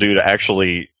people will do to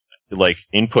actually like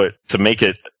input to make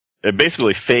it,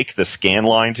 basically fake the scan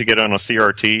line to get on a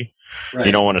CRT.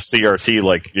 Right. On a CRT,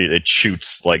 like it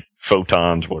shoots like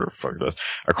photons, whatever the fuck it does,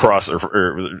 across,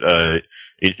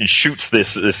 it shoots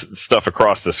this stuff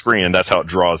across the screen, and that's how it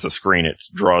draws the screen. It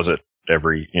draws it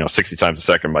every 60 times a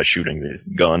second by shooting this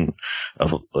gun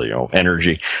of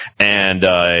energy, and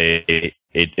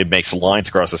it makes lines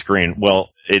across the screen.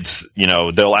 Well, it's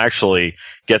they'll actually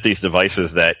get these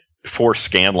devices that force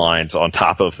scan lines on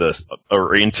top of this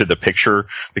or into the picture,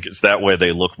 because that way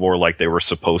they look more like they were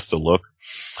supposed to look.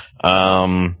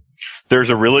 There's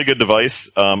a really good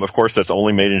device, of course, that's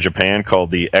only made in Japan,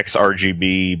 called the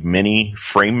XRGB Mini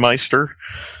FrameMeister,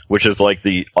 which is like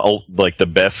the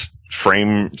best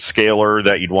frame scaler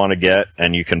that you'd want to get,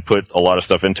 and you can put a lot of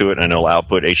stuff into it and it'll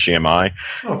output HDMI.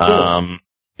 Oh, cool.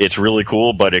 it's really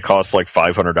cool, but it costs like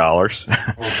 $500.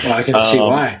 Well, I can see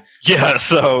why. Yeah,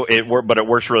 so it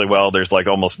works really well. There's like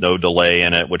almost no delay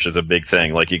in it, which is a big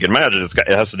thing. Like you can imagine, it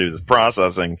has to do with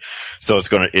processing, so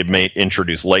it may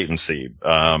introduce latency.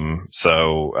 But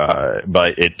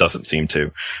it doesn't seem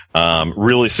to.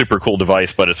 Really super cool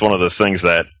device, but it's one of those things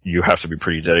that you have to be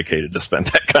pretty dedicated to spend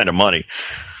that kind of money.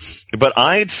 But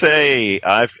I'd say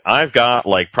I've got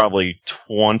like probably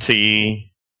 20.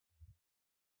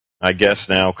 I guess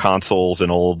now consoles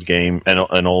and old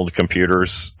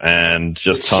computers and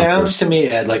just it sounds to me,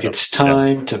 Ed, like it's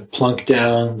time to plunk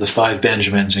down the 5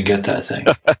 Benjamins and get that thing.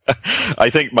 I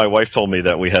think my wife told me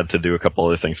that we had to do a couple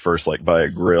other things first, like buy a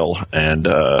grill and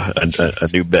a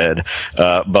new bed.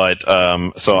 So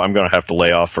I'm going to have to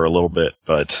lay off for a little bit.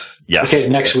 But yes. Okay,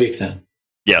 next week then.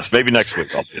 Yes, maybe next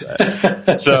week I'll do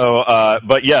that. So,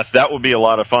 but yes, that would be a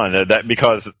lot of fun.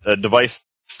 Because a device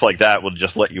like that will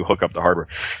just let you hook up the hardware.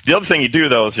 The other thing you do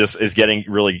though is getting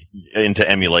really into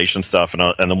emulation stuff.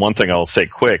 And the one thing I'll say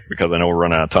quick, because I know we're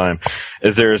running out of time,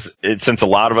 is since a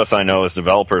lot of us I know as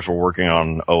developers were working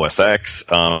on OS X,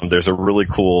 there's a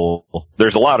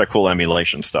lot of cool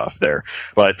emulation stuff there.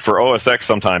 But for OS X,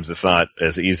 sometimes it's not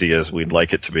as easy as we'd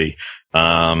like it to be.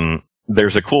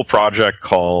 There's a cool project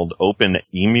called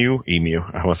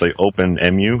OpenEMU. I want to say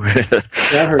OpenEMU.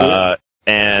 Yeah, I heard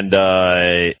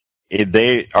it.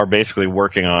 They are basically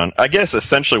working on, I guess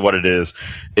essentially what it is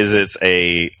it's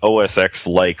a OS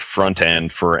X-like front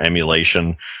end for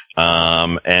emulation.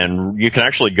 And you can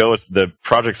actually the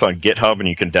project's on GitHub and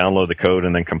you can download the code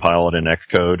and then compile it in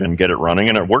Xcode and get it running,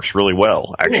 and it works really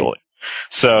well, actually. Cool.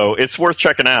 So it's worth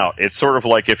checking out. It's sort of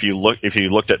like if you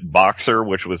looked at Boxer,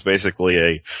 which was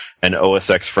basically an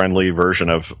OS X friendly version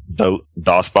of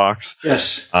DOSBox.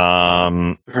 Yes.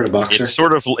 I've heard of Boxer.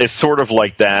 It's sort of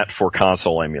like that for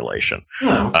console emulation.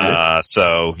 Oh, okay.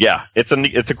 So yeah, it's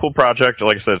a cool project.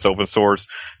 Like I said, it's open source.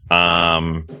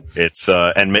 It's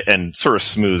and sort of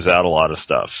smooths out a lot of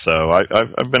stuff. So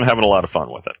I've been having a lot of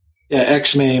fun with it. Yeah,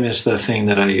 Xmame is the thing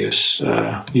that I use.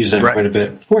 Use that quite a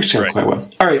bit. Works out quite well.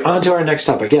 All right, on to our next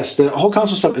topic. Yes, the whole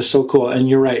console stuff is so cool, and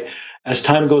you're right. As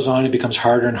time goes on, it becomes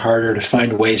harder and harder to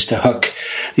find ways to hook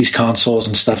these consoles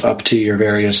and stuff up to your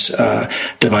various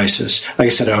devices. Like I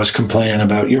said, I was complaining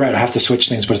about, you're right, I have to switch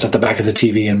things, but it's at the back of the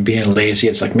TV, and being lazy,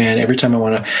 it's like, man, every time I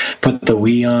want to put the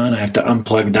Wii on, I have to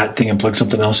unplug that thing and plug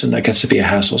something else in. That gets to be a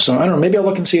hassle. So I don't know, maybe I'll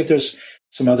look and see if there's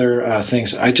some other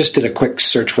things. I just did a quick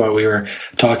search while we were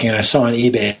talking, and I saw on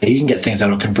eBay you can get things that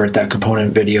will convert that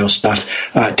component video stuff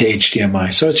to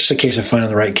HDMI. So it's just a case of finding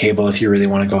the right cable if you really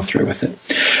want to go through with it.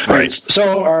 All right.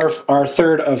 So our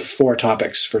third of 4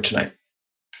 topics for tonight.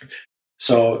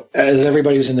 So as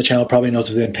everybody who's in the channel probably knows,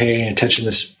 we've been paying attention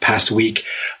this past week.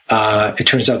 It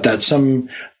turns out that some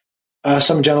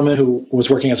gentleman who was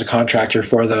working as a contractor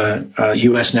for the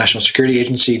U.S. National Security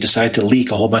Agency decided to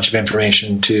leak a whole bunch of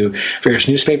information to various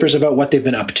newspapers about what they've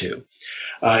been up to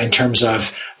in terms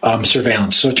of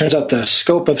surveillance. So it turns out the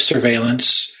scope of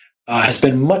surveillance has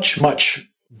been much, much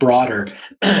broader,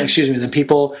 than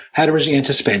people had originally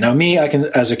anticipated. Now, me,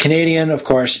 as a Canadian, of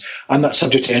course, I'm not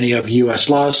subject to any of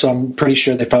U.S. laws, so I'm pretty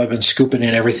sure they've probably been scooping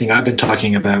in everything I've been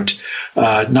talking about.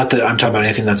 Not that I'm talking about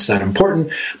anything that's that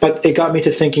important, but it got me to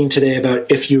thinking today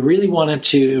about if you wanted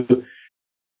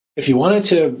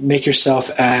to make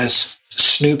yourself as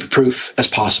snoop-proof as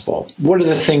possible, what are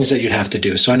the things that you'd have to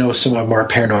do? So I know some of my more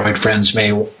paranoid friends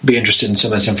may be interested in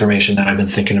some of this information that I've been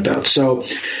thinking about. So,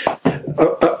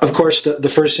 of course, the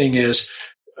first thing is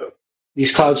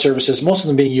these cloud services, most of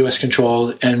them being U.S.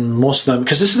 controlled, and most of them,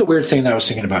 because this is the weird thing that I was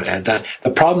thinking about, Ed, that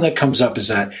the problem that comes up is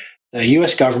that the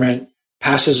U.S. government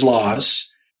passes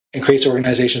laws and creates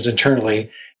organizations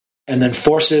internally and then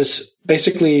forces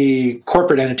basically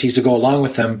corporate entities to go along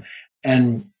with them,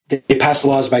 and they pass the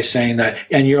laws by saying that,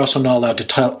 and you're also not allowed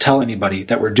to tell anybody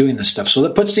that we're doing this stuff. So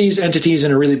that puts these entities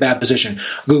in a really bad position.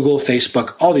 Google,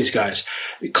 Facebook, all these guys.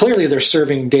 Clearly, they're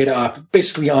serving data up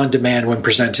basically on demand when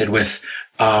presented with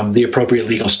the appropriate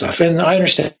legal stuff. And I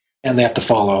understand they have to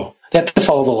follow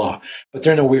the law, but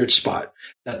they're in a weird spot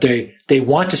that they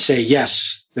want to say,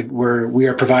 yes, we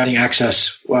are providing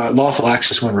access, lawful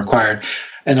access when required.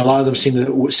 And a lot of them seem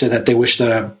to say that they wish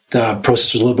the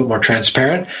process was a little bit more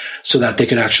transparent so that they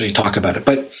could actually talk about it.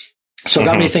 But so it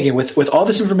got me thinking, with all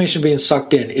this information being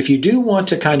sucked in, if you do want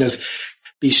to kind of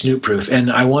be snoop proof.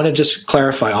 And I want to just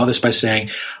clarify all this by saying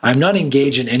I'm not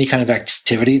engaged in any kind of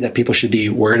activity that people should be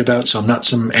worried about. So I'm not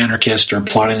some anarchist or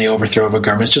plotting the overthrow of a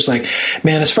government. It's just like,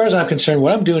 man, as far as I'm concerned,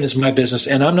 what I'm doing is my business,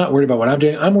 and I'm not worried about what I'm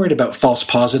doing. I'm worried about false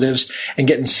positives and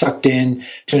getting sucked in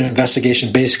to an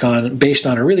investigation based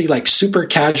on a really like super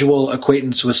casual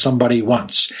acquaintance with somebody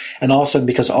once. And all of a sudden,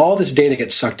 because all this data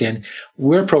gets sucked in,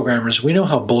 we're programmers. We know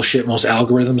how bullshit most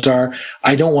algorithms are.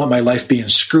 I don't want my life being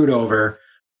screwed over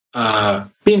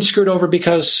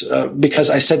because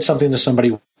I said something to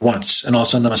somebody once, and all of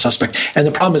a sudden I'm a suspect. And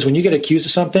the problem is when you get accused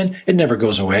of something, it never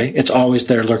goes away. It's always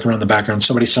there lurking around the background.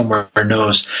 Somebody somewhere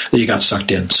knows that you got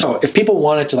sucked in. So if people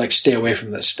wanted to like stay away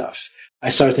from this stuff, I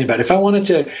started thinking about it. If I wanted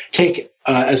to take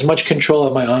as much control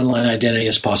of my online identity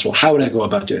as possible, how would I go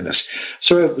about doing this?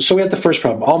 So we had the first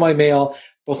problem. All my mail,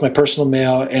 both my personal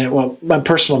mail and my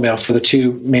personal mail for the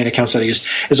two main accounts that I use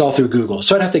is all through Google.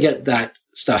 So I'd have to get that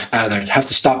stuff out of there. I'd have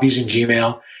to stop using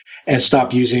Gmail and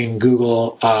stop using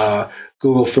Google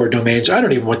for domains. I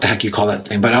don't even know what the heck you call that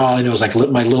thing, but all I know is like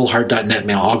my littleheart.net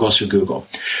mail all goes through Google.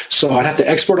 So I'd have to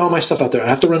export all my stuff out there. I'd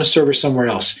have to run a server somewhere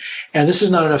else. And this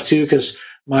is not enough too, because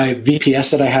my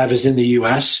VPS that I have is in the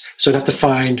US. So I'd have to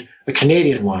find a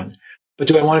Canadian one. But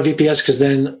do I want a VPS? Because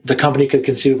then the company could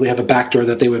conceivably have a backdoor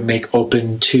that they would make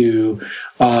open to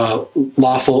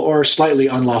lawful or slightly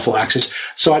unlawful access.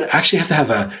 So I'd actually have to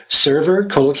have a server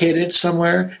co-located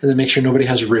somewhere and then make sure nobody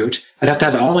has root. I'd have to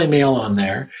have all my mail on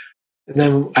there. And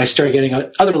then I started getting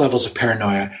other levels of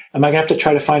paranoia. Am I going to have to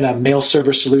try to find a mail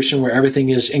server solution where everything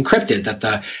is encrypted, that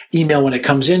the email when it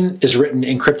comes in is written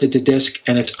encrypted to disk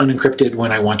and it's unencrypted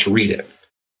when I want to read it?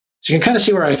 So you can kind of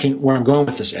see where I'm going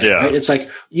with this, Ed, yeah. Right? It's like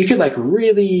you could like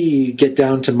really get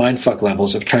down to mindfuck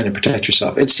levels of trying to protect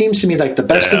yourself. It seems to me like the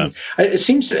best thing. It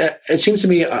seems to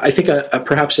me, I think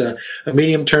perhaps a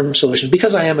medium-term solution,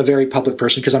 because I am a very public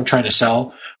person, because I'm trying to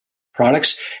sell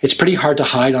products. It's pretty hard to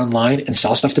hide online and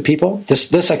sell stuff to people.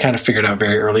 This I kind of figured out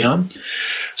very early on.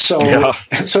 So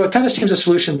it kind of seems a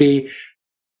solution be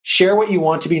share what you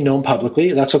want to be known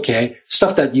publicly. That's okay.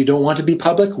 Stuff that you don't want to be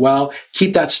public, well,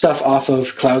 keep that stuff off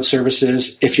of cloud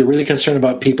services. If you're really concerned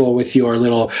about people with your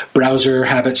little browser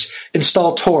habits,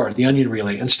 install Tor, the onion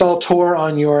relay. Install Tor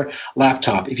on your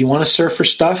laptop. If you want to surf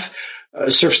stuff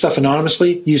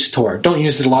anonymously, use Tor. Don't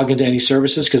use it to log into any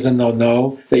services, because then they'll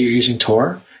know that you're using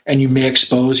Tor, and you may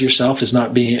expose yourself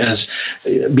as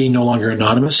being no longer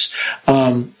anonymous.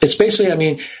 It's basically, I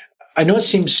mean, I know it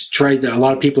seems trite that a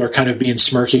lot of people are kind of being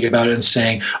smirky about it and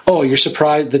saying, oh, you're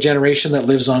surprised the generation that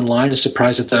lives online is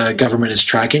surprised that the government is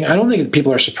tracking. I don't think that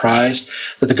people are surprised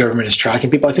that the government is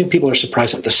tracking people. I think people are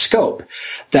surprised at the scope,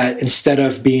 that instead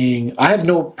of being, I have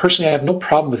no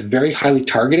problem with very highly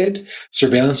targeted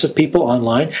surveillance of people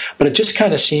online, but it just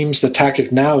kind of seems the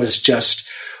tactic now is just,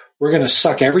 we're going to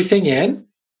suck everything in,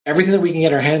 everything that we can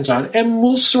get our hands on, and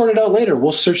we'll sort it out later.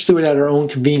 We'll search through it at our own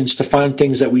convenience to find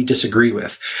things that we disagree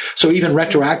with. So even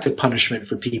retroactive punishment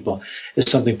for people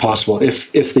is something possible.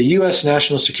 If the U.S.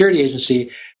 National Security Agency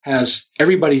has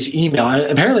everybody's email,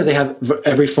 and apparently they have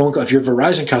every phone call. If you're a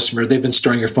Verizon customer, they've been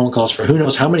storing your phone calls for who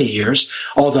knows how many years,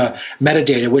 all the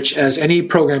metadata, which, as any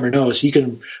programmer knows, you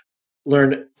can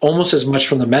learn almost as much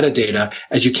from the metadata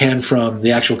as you can from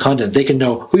the actual content. They can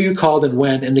know who you called and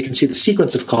when, and they can see the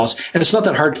sequence of calls. And it's not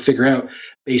that hard to figure out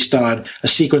based on a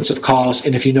sequence of calls.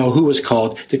 And if you know who was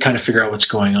called, to kind of figure out what's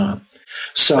going on.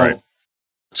 So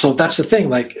that's the thing.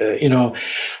 Like,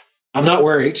 I'm not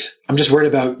worried. I'm just worried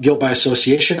about guilt by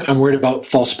association. I'm worried about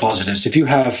false positives. If you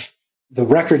have the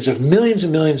records of millions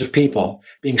and millions of people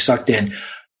being sucked in,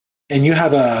 and you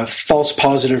have a false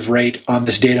positive rate on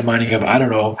this data mining of,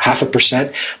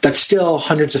 0.5%, that's still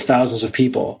hundreds of thousands of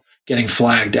people getting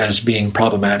flagged as being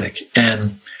problematic.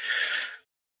 And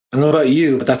I don't know about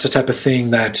you, but that's the type of thing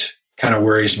that kind of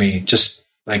worries me. Just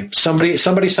like somebody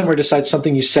somewhere decides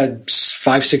something you said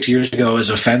 5-6 years ago is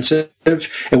offensive. It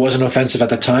wasn't offensive at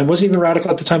the time, wasn't even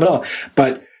radical at the time at all,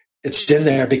 but it's in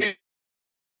there because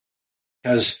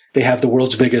they have the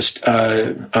world's biggest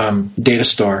data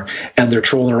store, and they're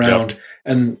trolling around. Yep.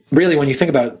 And really, when you think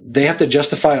about it, they have to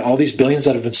justify all these billions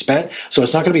that have been spent. So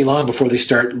it's not going to be long before they're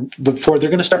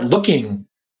going to start looking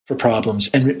for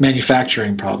problems and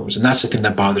manufacturing problems. And that's the thing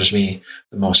that bothers me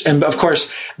the most. And of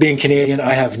course, being Canadian,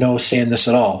 I have no say in this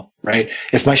at all, right?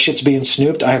 If my shit's being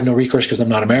snooped, I have no recourse because I'm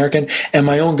not American. And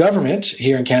my own government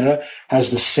here in Canada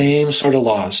has the same sort of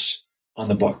laws on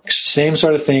the books, same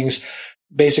sort of things.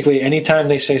 Basically, anytime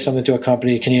they say something to a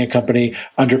Canadian company,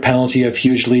 under penalty of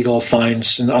huge legal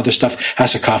fines and other stuff,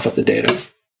 has to cough up the data.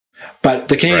 But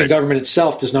the Canadian government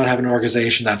itself does not have an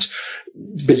organization that's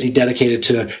busy dedicated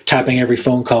to tapping every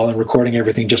phone call and recording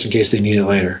everything just in case they need it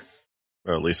later.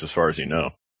 Or at least as far as you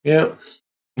know. Yeah.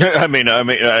 I mean,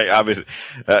 obviously,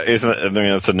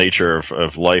 that's the nature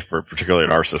of life, particularly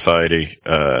in our society,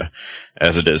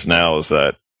 as it is now. Is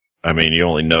that, I mean, you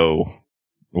only know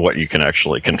what you can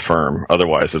actually confirm.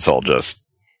 Otherwise, it's all just,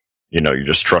 you're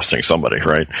just trusting somebody,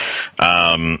 right?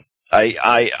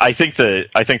 I think the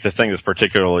thing that's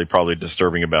particularly probably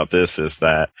disturbing about this is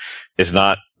not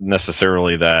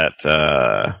necessarily that.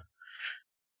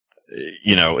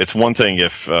 It's one thing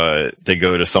if they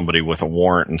go to somebody with a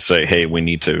warrant and say, "Hey, we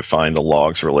need to find the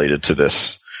logs related to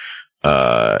this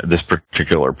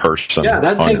particular person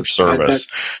on your service."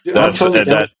 I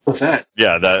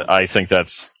think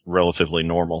that's relatively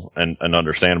normal and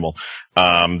understandable.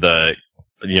 The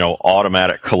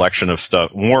automatic collection of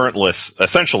stuff,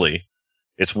 essentially,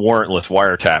 it's warrantless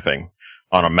wiretapping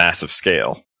on a massive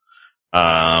scale.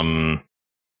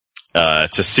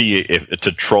 To see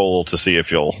to see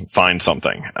if you'll find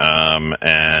something.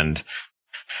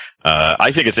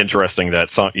 I think it's interesting that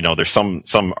there's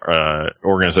some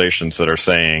organizations that are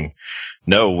saying,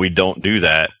 no, we don't do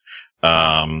that.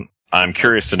 I'm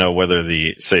curious to know whether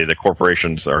the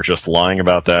corporations are just lying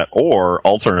about that, or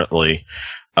alternately,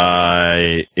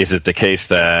 is it the case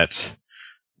that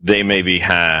they maybe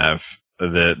have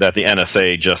that the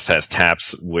NSA just has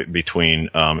taps between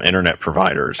internet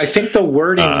providers. I think the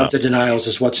wording of the denials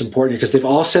is what's important, because they've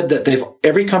all said that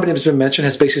every company that's been mentioned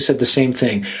has basically said the same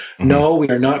thing. Mm-hmm. No, we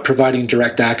are not providing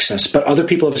direct access. But other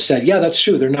people have said, yeah, that's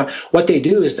true. They're not. What they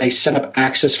do is they set up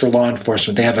access for law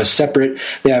enforcement. They have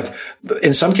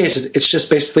in some cases, it's just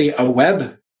basically a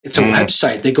web. It's a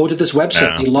website. They go to this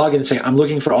website, they log in and say, I'm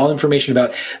looking for all information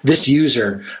about this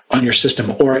user on your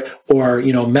system, or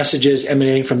messages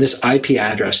emanating from this IP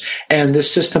address. And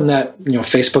this system that,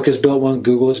 Facebook has built one,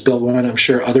 Google has built one, I'm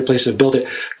sure other places have built it,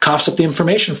 coughs up the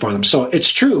information for them. So it's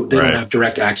true they don't have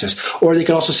direct access. Or they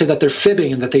could also say that they're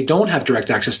fibbing and that they don't have direct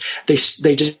access. They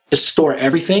just store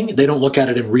everything. They don't look at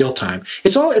it in real time.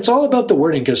 It's all about the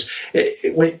wording, because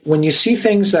when you see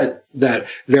things that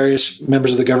various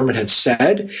members of the government had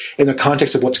said in the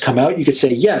context of what's come out, you could say,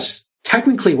 yes,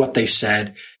 technically what they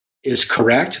said is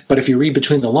correct. But if you read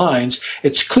between the lines,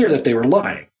 it's clear that they were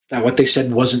lying, that what they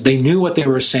said they knew what they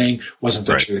were saying wasn't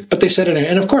the truth, but they said it.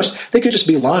 And of course, they could just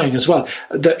be lying as well.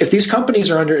 If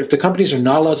the companies are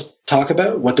not allowed to talk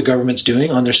about what the government's doing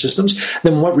on their systems,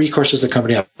 then what recourse does the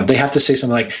company have? They have to say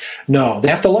something like, no, they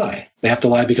have to lie. They have to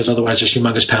lie, because otherwise there's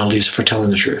humongous penalties for telling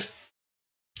the truth.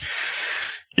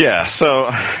 Yeah. So,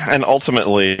 and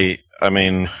ultimately, I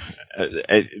mean,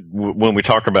 when we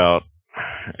talk about,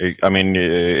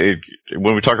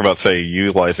 say,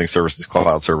 utilizing services,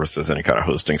 cloud services, any kind of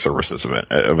hosting services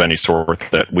of any sort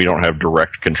that we don't have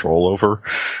direct control over,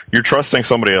 you're trusting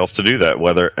somebody else to do that,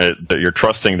 whether you're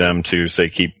trusting them to,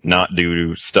 say, not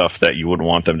do stuff that you wouldn't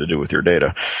want them to do with your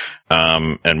data.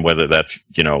 And whether that's,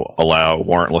 allow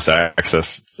warrantless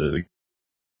access to the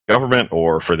government,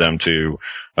 or for them to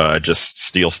just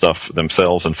steal stuff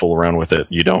themselves and fool around with it,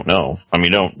 you don't know. I mean,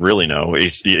 you don't really know.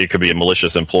 It could be a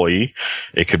malicious employee.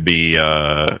 It could be,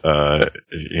 a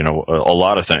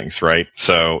lot of things, right?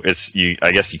 So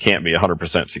I guess you can't be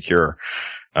 100% secure.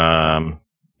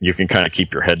 You can kind of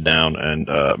keep your head down and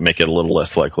make it a little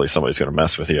less likely somebody's going to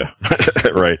mess with you,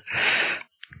 right?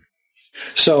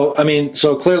 So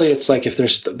clearly it's like, if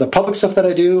there's the public stuff that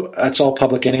I do, that's all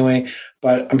public anyway.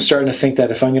 But I'm starting to think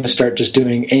that if I'm going to start just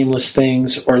doing aimless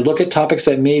things, or look at topics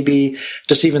that may be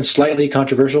just even slightly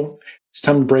controversial, it's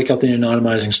time to break out the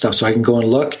anonymizing stuff, so I can go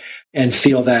and look and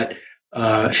feel for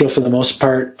the most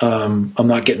part, I'm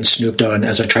not getting snooped on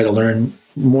as I try to learn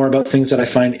more about things that I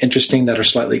find interesting that are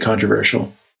slightly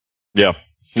controversial. Yeah.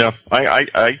 No,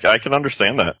 I can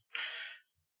understand that.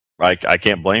 I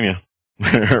can't blame you.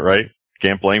 Right?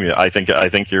 Can't blame you. I think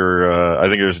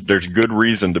there's good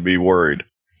reason to be worried.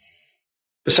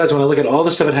 Besides, when I look at all the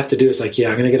stuff I'd have to do, it's like,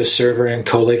 I'm going to get a server and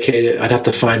co-locate it. I'd have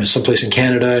to find someplace in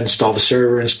Canada, install the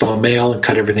server, install mail, and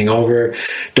cut everything over.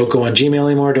 Don't go on Gmail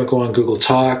anymore. Don't go on Google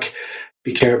Talk.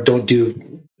 Be careful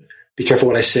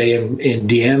what I say in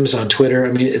DMs on Twitter.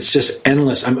 I mean, it's just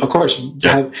endless.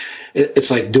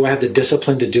 It's like, do I have the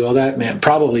discipline to do all that? Man,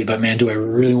 probably, but man, do I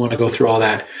really want to go through all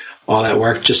that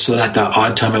work just so that the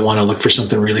odd time I want to look for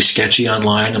something really sketchy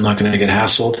online, I'm not going to get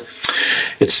hassled?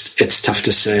 It's tough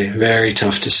to say. Very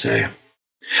tough to say.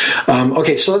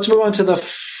 Okay, so let's move on to the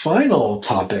final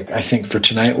topic, I think, for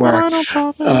tonight, where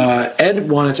Ed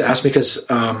wanted to ask me, because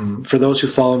for those who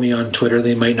follow me on Twitter,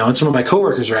 they might know, and some of my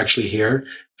coworkers are actually here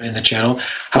in the channel,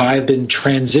 how I've been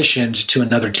transitioned to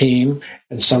another team.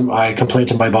 And I complained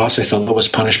to my boss. I felt it was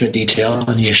punishment detail,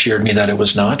 and he assured me that it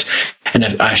was not. And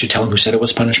I should tell him who said it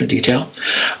was punishment detail.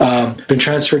 Been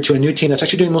transferred to a new team that's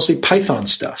actually doing mostly Python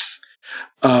stuff.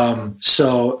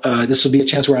 So this will be a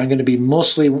chance where I'm going to be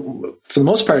mostly, for the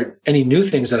most part, any new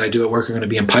things that I do at work are going to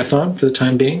be in Python for the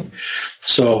time being.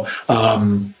 So,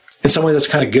 in some way that's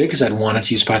kind of good because I'd wanted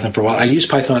to use Python for a while. I used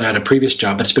Python at a previous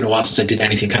job, but it's been a while since I did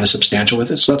anything kind of substantial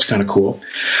with it. So that's kind of cool.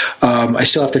 I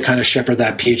still have to kind of shepherd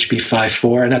that PHP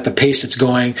 5.4, and at the pace it's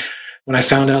going, when I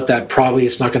found out that probably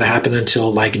it's not going to happen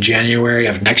until like January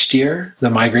of next year,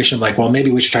 the migration, I'm like, well, maybe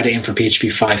we should try to aim for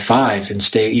PHP 5.5 and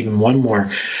stay even one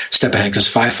more step ahead,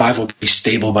 because 5.5 will be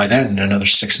stable by then in another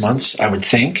 6 months, I would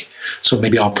think. So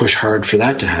maybe I'll push hard for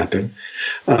that to happen.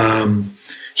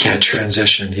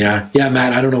 Transition. Yeah,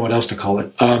 Matt, I don't know what else to call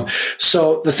it.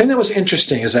 So the thing that was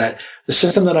interesting is that the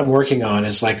system that I'm working on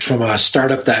is like from a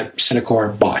startup that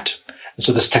Cinecore bought. And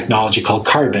so this technology called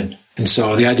Carbon. And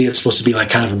so the idea is supposed to be like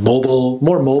kind of mobile,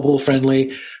 more mobile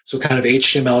friendly. So kind of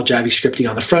HTML, JavaScripting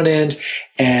on the front end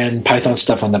and Python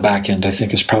stuff on the back end, I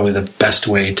think is probably the best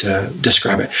way to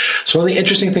describe it. So one of the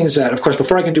interesting things that, of course,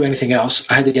 before I can do anything else,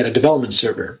 I had to get a development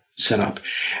server set up.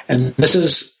 And this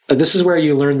is where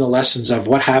you learn the lessons of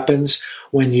what happens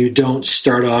when you don't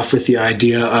start off with the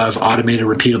idea of automated,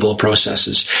 repeatable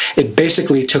processes. It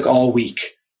basically took all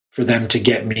week for them to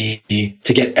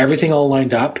get everything all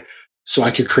lined up so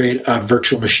I could create a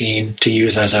virtual machine to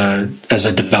use as a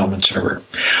development server.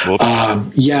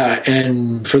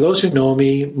 And for those who know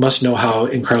me, must know how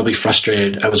incredibly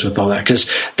frustrated I was with all that, because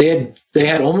they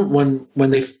had when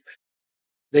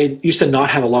they used to not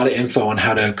have a lot of info on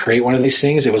how to create one of these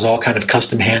things. It was all kind of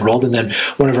custom hand rolled. And then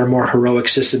one of our more heroic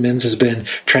sysadmins has been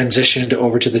transitioned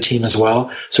over to the team as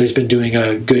well. So he's been doing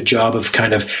a good job of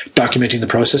kind of documenting the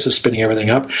process of spinning everything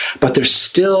up. But there's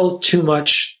still too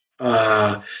much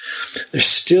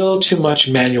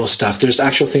manual stuff. There's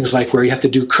actual things like where you have to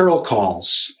do curl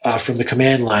calls from the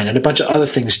command line and a bunch of other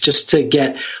things just to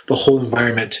get the whole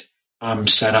environment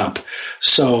set up.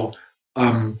 So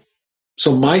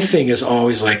my thing is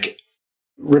always like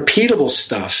repeatable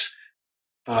stuff.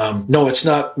 No, it's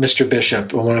not Mr.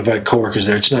 Bishop, one of our coworkers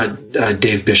there. It's not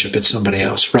Dave Bishop. It's somebody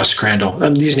else, Russ Crandall.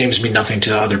 These names mean nothing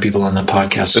to other people on the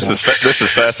podcast. This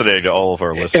is fascinating to all of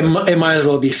our listeners. It might as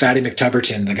well be Fatty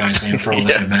McTubberton, the guy's name, for all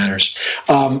that it matters.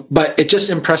 But it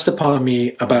just impressed upon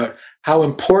me about how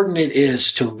important it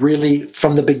is to really,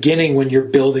 from the beginning when you're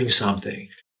building something,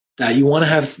 that you want to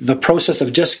have the process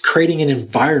of just creating an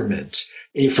environment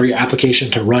for your application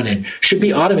to run in should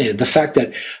be automated. The fact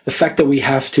that we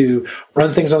have to run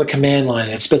things on the command line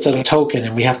and it spits out a token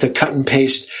and we have to cut and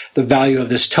paste the value of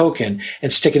this token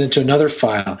and stick it into another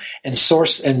file and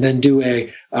source and then do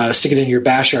stick it in your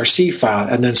bash RC file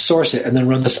and then source it and then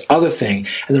run this other thing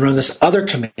and then run this other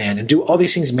command and do all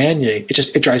these things manually.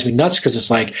 It drives me nuts because it's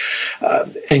like,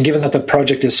 and given that the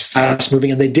project is fast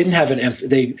moving and they didn't have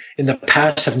they in the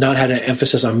past have not had an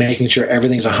emphasis on making sure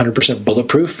everything's 100%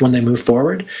 bulletproof when they move forward.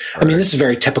 I mean, this is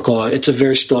very typical. It's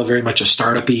still very much a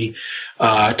startup-y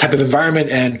type of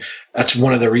environment, and that's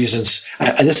one of the reasons.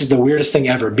 This is the weirdest thing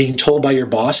ever: being told by your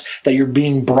boss that you're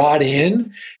being brought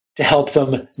in to help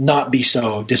them not be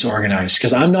so disorganized.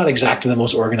 Because I'm not exactly the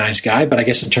most organized guy, but I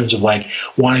guess in terms of like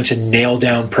wanting to nail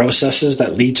down processes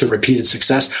that lead to repeated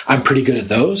success, I'm pretty good at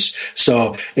those.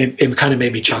 So it kind of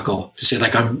made me chuckle to say,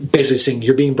 like, I'm basically saying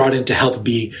you're being brought in to help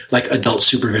be like adult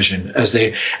supervision as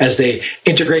they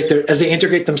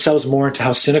integrate themselves more into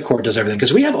how Cinecore does everything.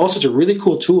 Because we have all sorts of really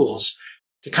cool tools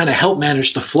to kind of help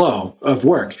manage the flow of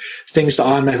work, things to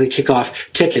automatically kick off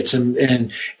tickets and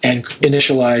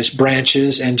initialize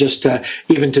branches, and just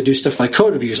even to do stuff like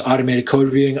code reviews, automated code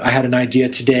reviewing. I had an idea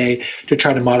today to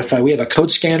try to modify. We have a code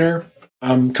scanner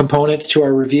component to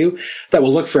our review that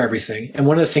will look for everything. And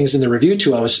one of the things in the review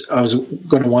tool I was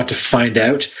going to want to find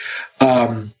out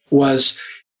was,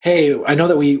 hey, I know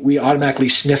that we automatically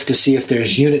sniff to see if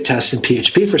there's unit tests in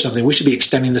PHP for something. We should be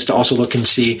extending this to also look and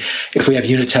see if we have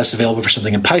unit tests available for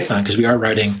something in Python, because we are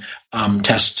writing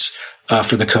tests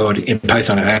for the code in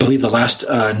Python. I believe the last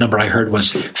number I heard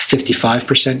was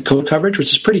 55% code coverage,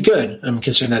 which is pretty good. I'm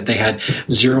considering that they had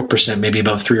 0% maybe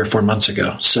about 3 or 4 months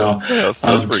ago. So that's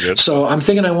pretty good. So I'm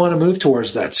thinking I want to move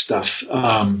towards that stuff.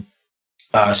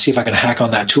 See if I can hack on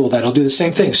that tool that'll do the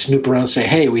same thing. Snoop around and say,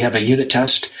 hey, we have a unit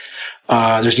test.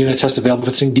 There's a unit test available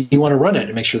for this thing. Do you want to run it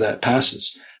and make sure that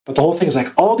passes? But the whole thing is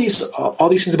like all these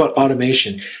things about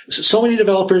automation. So many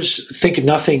developers think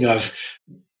nothing of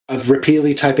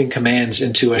repeatedly typing commands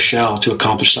into a shell to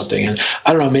accomplish something. And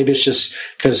I don't know, maybe it's just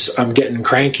because I'm getting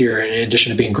crankier in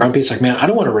addition to being grumpy. It's like, man, I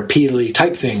don't want to repeatedly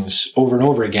type things over and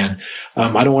over again.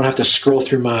 I don't want to have to scroll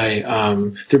through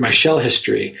my shell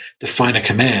history to find a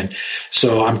command.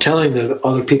 So I'm telling the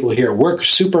other people here, work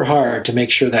super hard to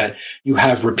make sure that you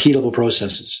have repeatable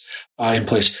processes. in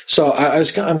place. So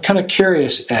I'm kind of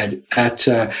curious, Ed, at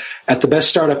the best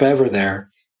startup ever there.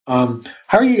 How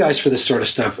are you guys for this sort of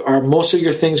stuff? Are most of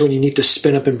your things when you need to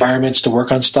spin up environments to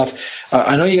work on stuff?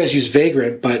 I know you guys use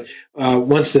Vagrant, but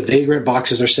once the Vagrant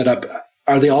boxes are set up,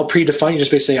 are they all predefined? You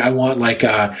just basically say, I want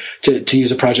to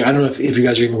use a project. I don't know if you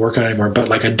guys are even working on it anymore, but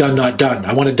like a done not done.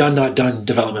 I want a done not done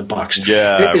development box.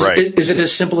 Yeah, right. Is it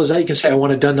as simple as that? You can say, I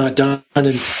want a done not done, and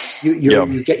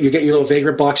you get your little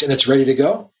Vagrant box and it's ready to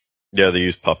go. Yeah, they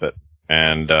use Puppet,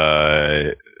 and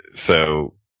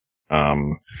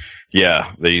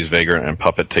yeah, they use Vagrant and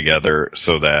Puppet together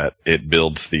so that it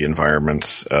builds the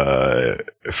environments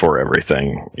for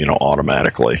everything,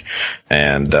 automatically,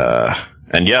 and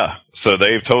yeah, so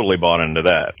they've totally bought into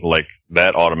that. Like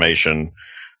that automation,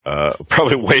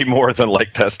 probably way more than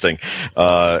like testing,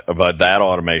 but that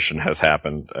automation has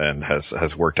happened and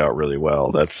has worked out really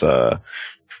well. That's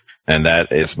and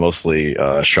that is mostly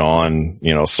Sean,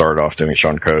 started off doing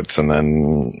Sean Coates, and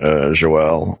then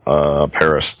Joel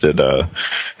Paris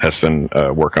has been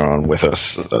working on with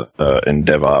us in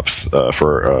DevOps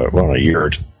for a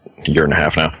year and a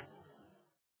half now.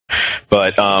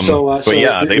 But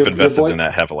yeah, they've invested in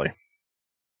that heavily.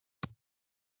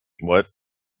 What?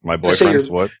 My boyfriend's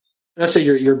what? Let's say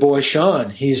your boy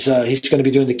Sean. He's going to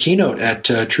be doing the keynote at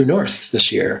True North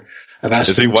this year. I've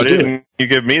asked him to do it. Why didn't you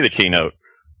give me the keynote?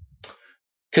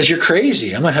 Because you're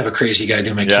crazy. I'm not have a crazy guy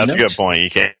doing my keynote. Yeah, that's a good point. You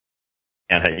can't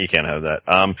have that.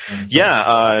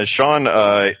 Sean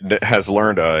has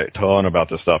learned a ton about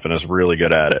this stuff and is really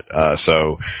good at it.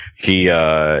 So he's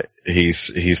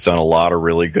done a lot of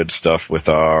really good stuff with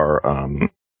our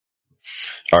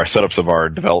setups of our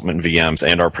development VMs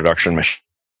and our production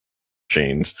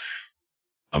machines.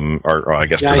 Or I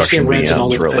guess production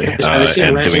VMs really. I see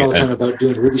him ranting all the time about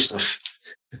doing Ruby stuff.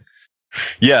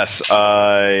 Yes,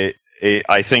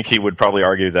 I think he would probably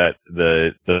argue that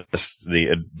the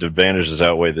advantages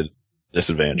outweigh the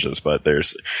disadvantages, but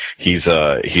he's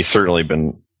certainly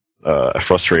been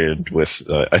frustrated with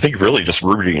I think really just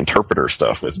Ruby interpreter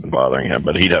stuff has been bothering him,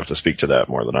 but he'd have to speak to that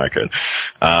more than I could.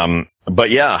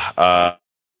 But yeah,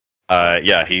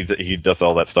 he does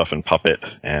all that stuff in Puppet,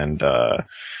 and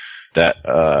that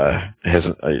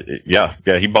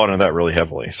he bought into that really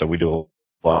heavily. So we do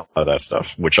a lot of that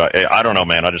stuff, which I don't know,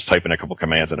 man. I just type in a couple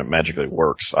commands and it magically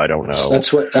works. I don't know. That's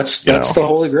the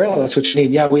holy grail. That's what you need.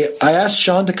 Yeah, I asked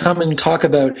Sean to come and talk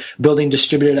about building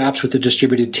distributed apps with a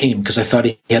distributed team because I thought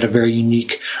he had a very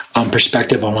unique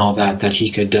perspective on all that he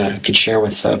could share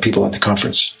with people at the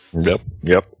conference. Yep.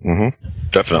 Mm-hmm.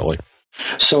 Definitely.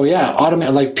 So yeah,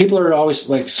 automate. Like people are always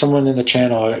like someone in the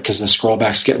channel because the scroll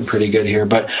back's getting pretty good here.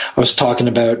 But I was talking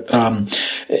about.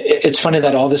 It's funny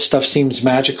that all this stuff seems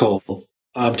magical.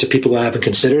 To people who haven't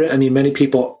considered it. I mean, many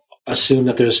people assume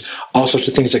that there's all sorts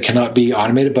of things that cannot be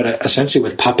automated, but essentially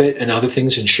with Puppet and other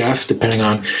things in Chef, depending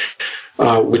on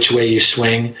which way you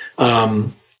swing,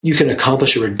 you can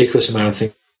accomplish a ridiculous amount of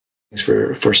things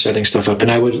for setting stuff up. And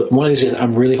one of these days,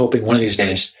 I'm really hoping one of these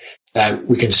days that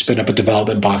we can spin up a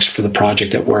development box for the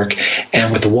project at work,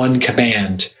 and with one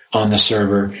command on the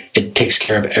server, it takes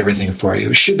care of everything for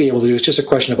you. It should be able to do. It's just a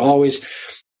question of always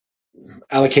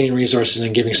allocating resources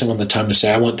and giving someone the time to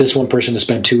say, I want this one person to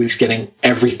spend 2 weeks getting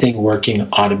everything working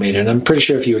automated. And I'm pretty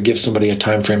sure if you would give somebody a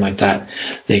time frame like that,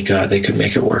 they could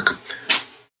make it work.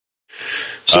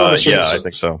 So, I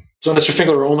think so. So, Mr.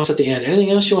 Finkel, we're almost at the end. Anything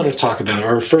else you wanted to talk about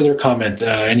or further comment?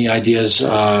 Any ideas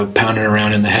pounding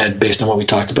around in the head based on what we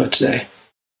talked about today?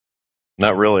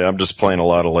 Not really. I'm just playing a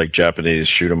lot of like Japanese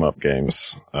shoot 'em up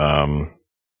games. I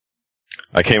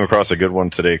came across a good one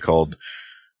today called,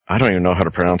 I don't even know how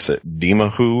to pronounce it,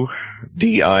 Dimahoo,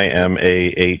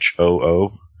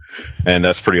 Dimahoo, and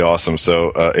that's pretty awesome.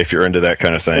 So if you're into that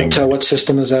kind of thing, so what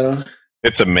system is that on?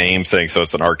 It's a MAME thing, so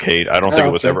it's an arcade. I don't think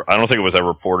it was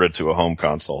ever ported to a home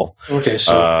console. Okay,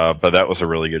 so but that was a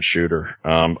really good shooter.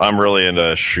 I'm really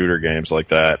into shooter games like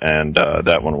that, and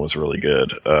that one was really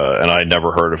good. And I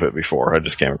never heard of it before. I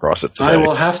just came across it today. I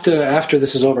will have to, after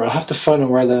this is over, I'll have to find out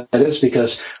where that is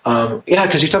because,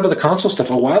 because you talked about the console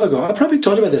stuff a while ago. I probably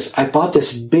told you about this. I bought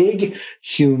this big,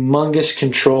 humongous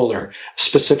controller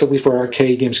specifically for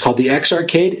arcade games called the X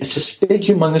Arcade. It's this big,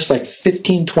 humongous, like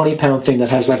 15, 20 pound thing that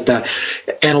has like the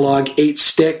analog 8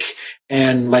 stick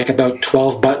and like about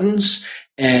 12 buttons.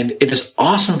 And it is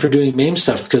awesome for doing MAME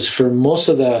stuff because for most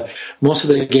of the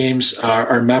games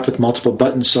are mapped with multiple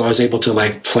buttons. So I was able to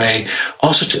like play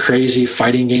all sorts of crazy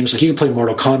fighting games. Like you can play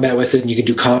Mortal Kombat with it, and you can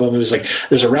do combo moves. Like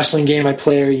there's a wrestling game I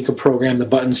play, or you can program the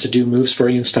buttons to do moves for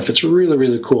you and stuff. It's really,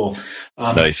 really cool.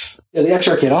 Nice. Yeah, the X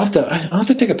Arcade. I'll have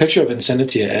to take a picture of it and send it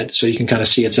to you, Ed, so you can kind of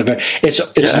see. It's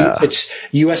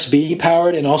USB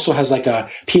powered and also has like a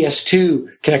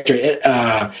PS2 connector.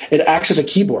 It acts as a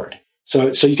keyboard. So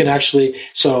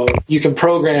you can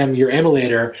program your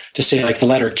emulator to say like the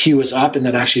letter Q is up, and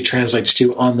that actually translates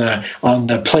to on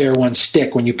the player one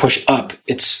stick when you push up,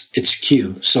 it's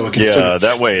Q. So it can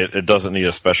that way it doesn't need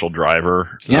a special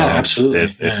driver. Yeah,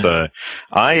 absolutely.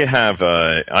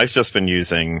 I've just been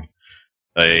using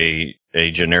a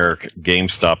generic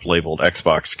GameStop labeled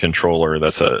Xbox controller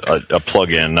that's a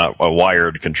plug-in, not a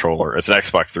wired controller. It's an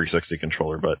Xbox 360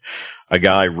 controller, but a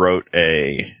guy wrote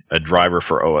a driver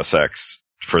for OS X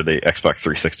for the Xbox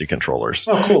 360 controllers.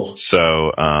 Oh, cool.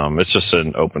 So it's just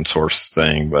an open source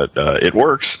thing, but it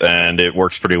works, and it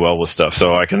works pretty well with stuff.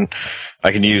 So I can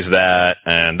use that,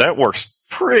 and that works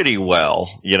pretty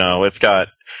well. You know, it's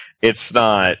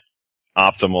not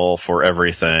optimal for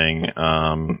everything.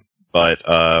 But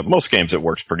most games it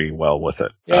works pretty well with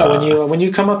it. Yeah, when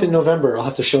you come up in November, I'll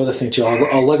have to show the thing to you.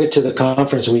 I'll lug it to the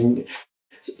conference. We can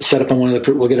set up on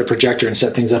we'll get a projector and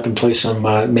set things up and play some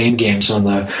MAME games on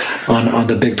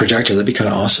the big projector. That'd be kind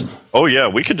of awesome. Oh yeah,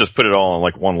 we could just put it all on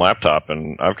like one laptop,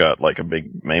 and I've got like a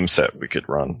big MAME set we could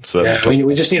run. So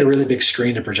we just need a really big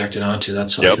screen to project it onto.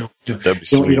 That's all. Yep.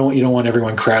 You don't want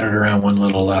everyone crowded around one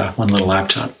little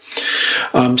laptop.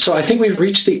 So I think we've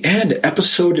reached the end.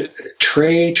 Episode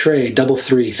Trey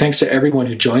 3. Thanks to everyone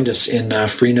who joined us in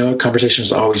Freenode. Conversation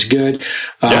is always good.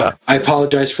 I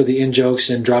apologize for the in-jokes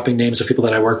and dropping names of people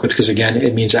that I work with because, again,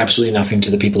 it means absolutely nothing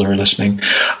to the people who are listening.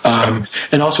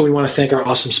 And also we want to thank our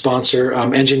awesome sponsor,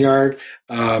 Engine Yard,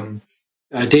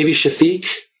 Davey Shafiq,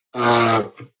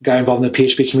 guy involved in the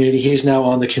PHP community. He's now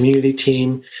on the community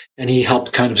team, and he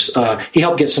helped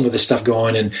get some of this stuff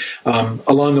going. And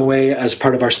along the way, as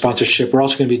part of our sponsorship, we're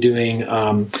also going to be doing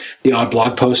the odd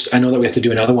blog post. I know that we have to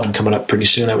do another one coming up pretty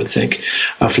soon, I would think,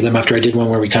 for them after I did one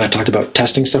where we kind of talked about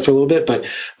testing stuff for a little bit. But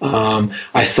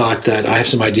I thought that I have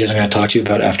some ideas I'm going to talk to you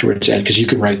about afterwards, Ed, because you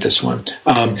can write this one.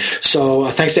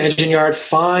 So thanks to Engine Yard,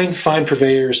 fine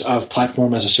purveyors of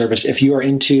platform as a service. If you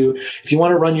want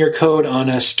to run your code on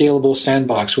a scalable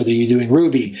sandbox, whether you're doing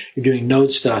Ruby, you're doing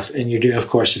Node stuff, and you're doing, of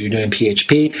course, if you're doing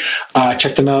PHP,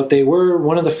 check them out. They were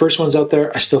one of the first ones out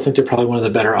there. I still think they're probably one of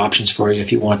the better options for you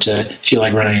if you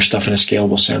like running your stuff in a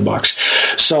scalable sandbox.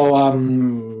 So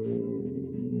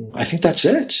I think that's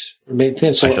it.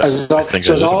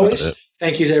 As always,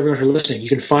 thank you to everyone for listening. You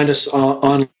can find us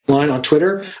online on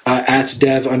Twitter at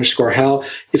dev_hell.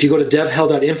 If you go to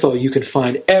devhell.info, you can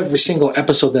find every single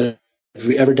episode that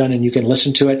we've ever done, and you can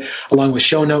listen to it along with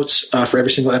show notes for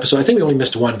every single episode. I think we only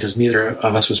missed one because neither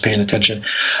of us was paying attention.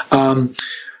 We're on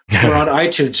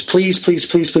iTunes. Please go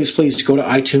to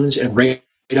iTunes and rate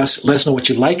us. Let us know what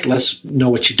you like. Let us know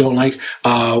what you don't like.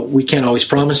 We can't always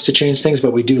promise to change things,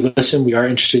 but we do listen. We are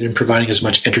interested in providing as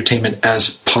much entertainment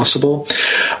as possible.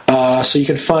 So you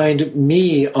can find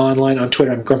me online on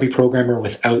Twitter. I'm Grumpy Programmer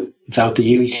without the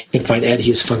U. You can find Ed.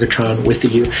 He is Fungatron with the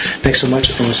U. Thanks so much,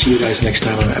 and we'll see you guys next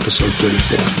time on episode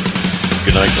 34.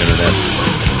 Good night,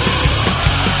 Internet.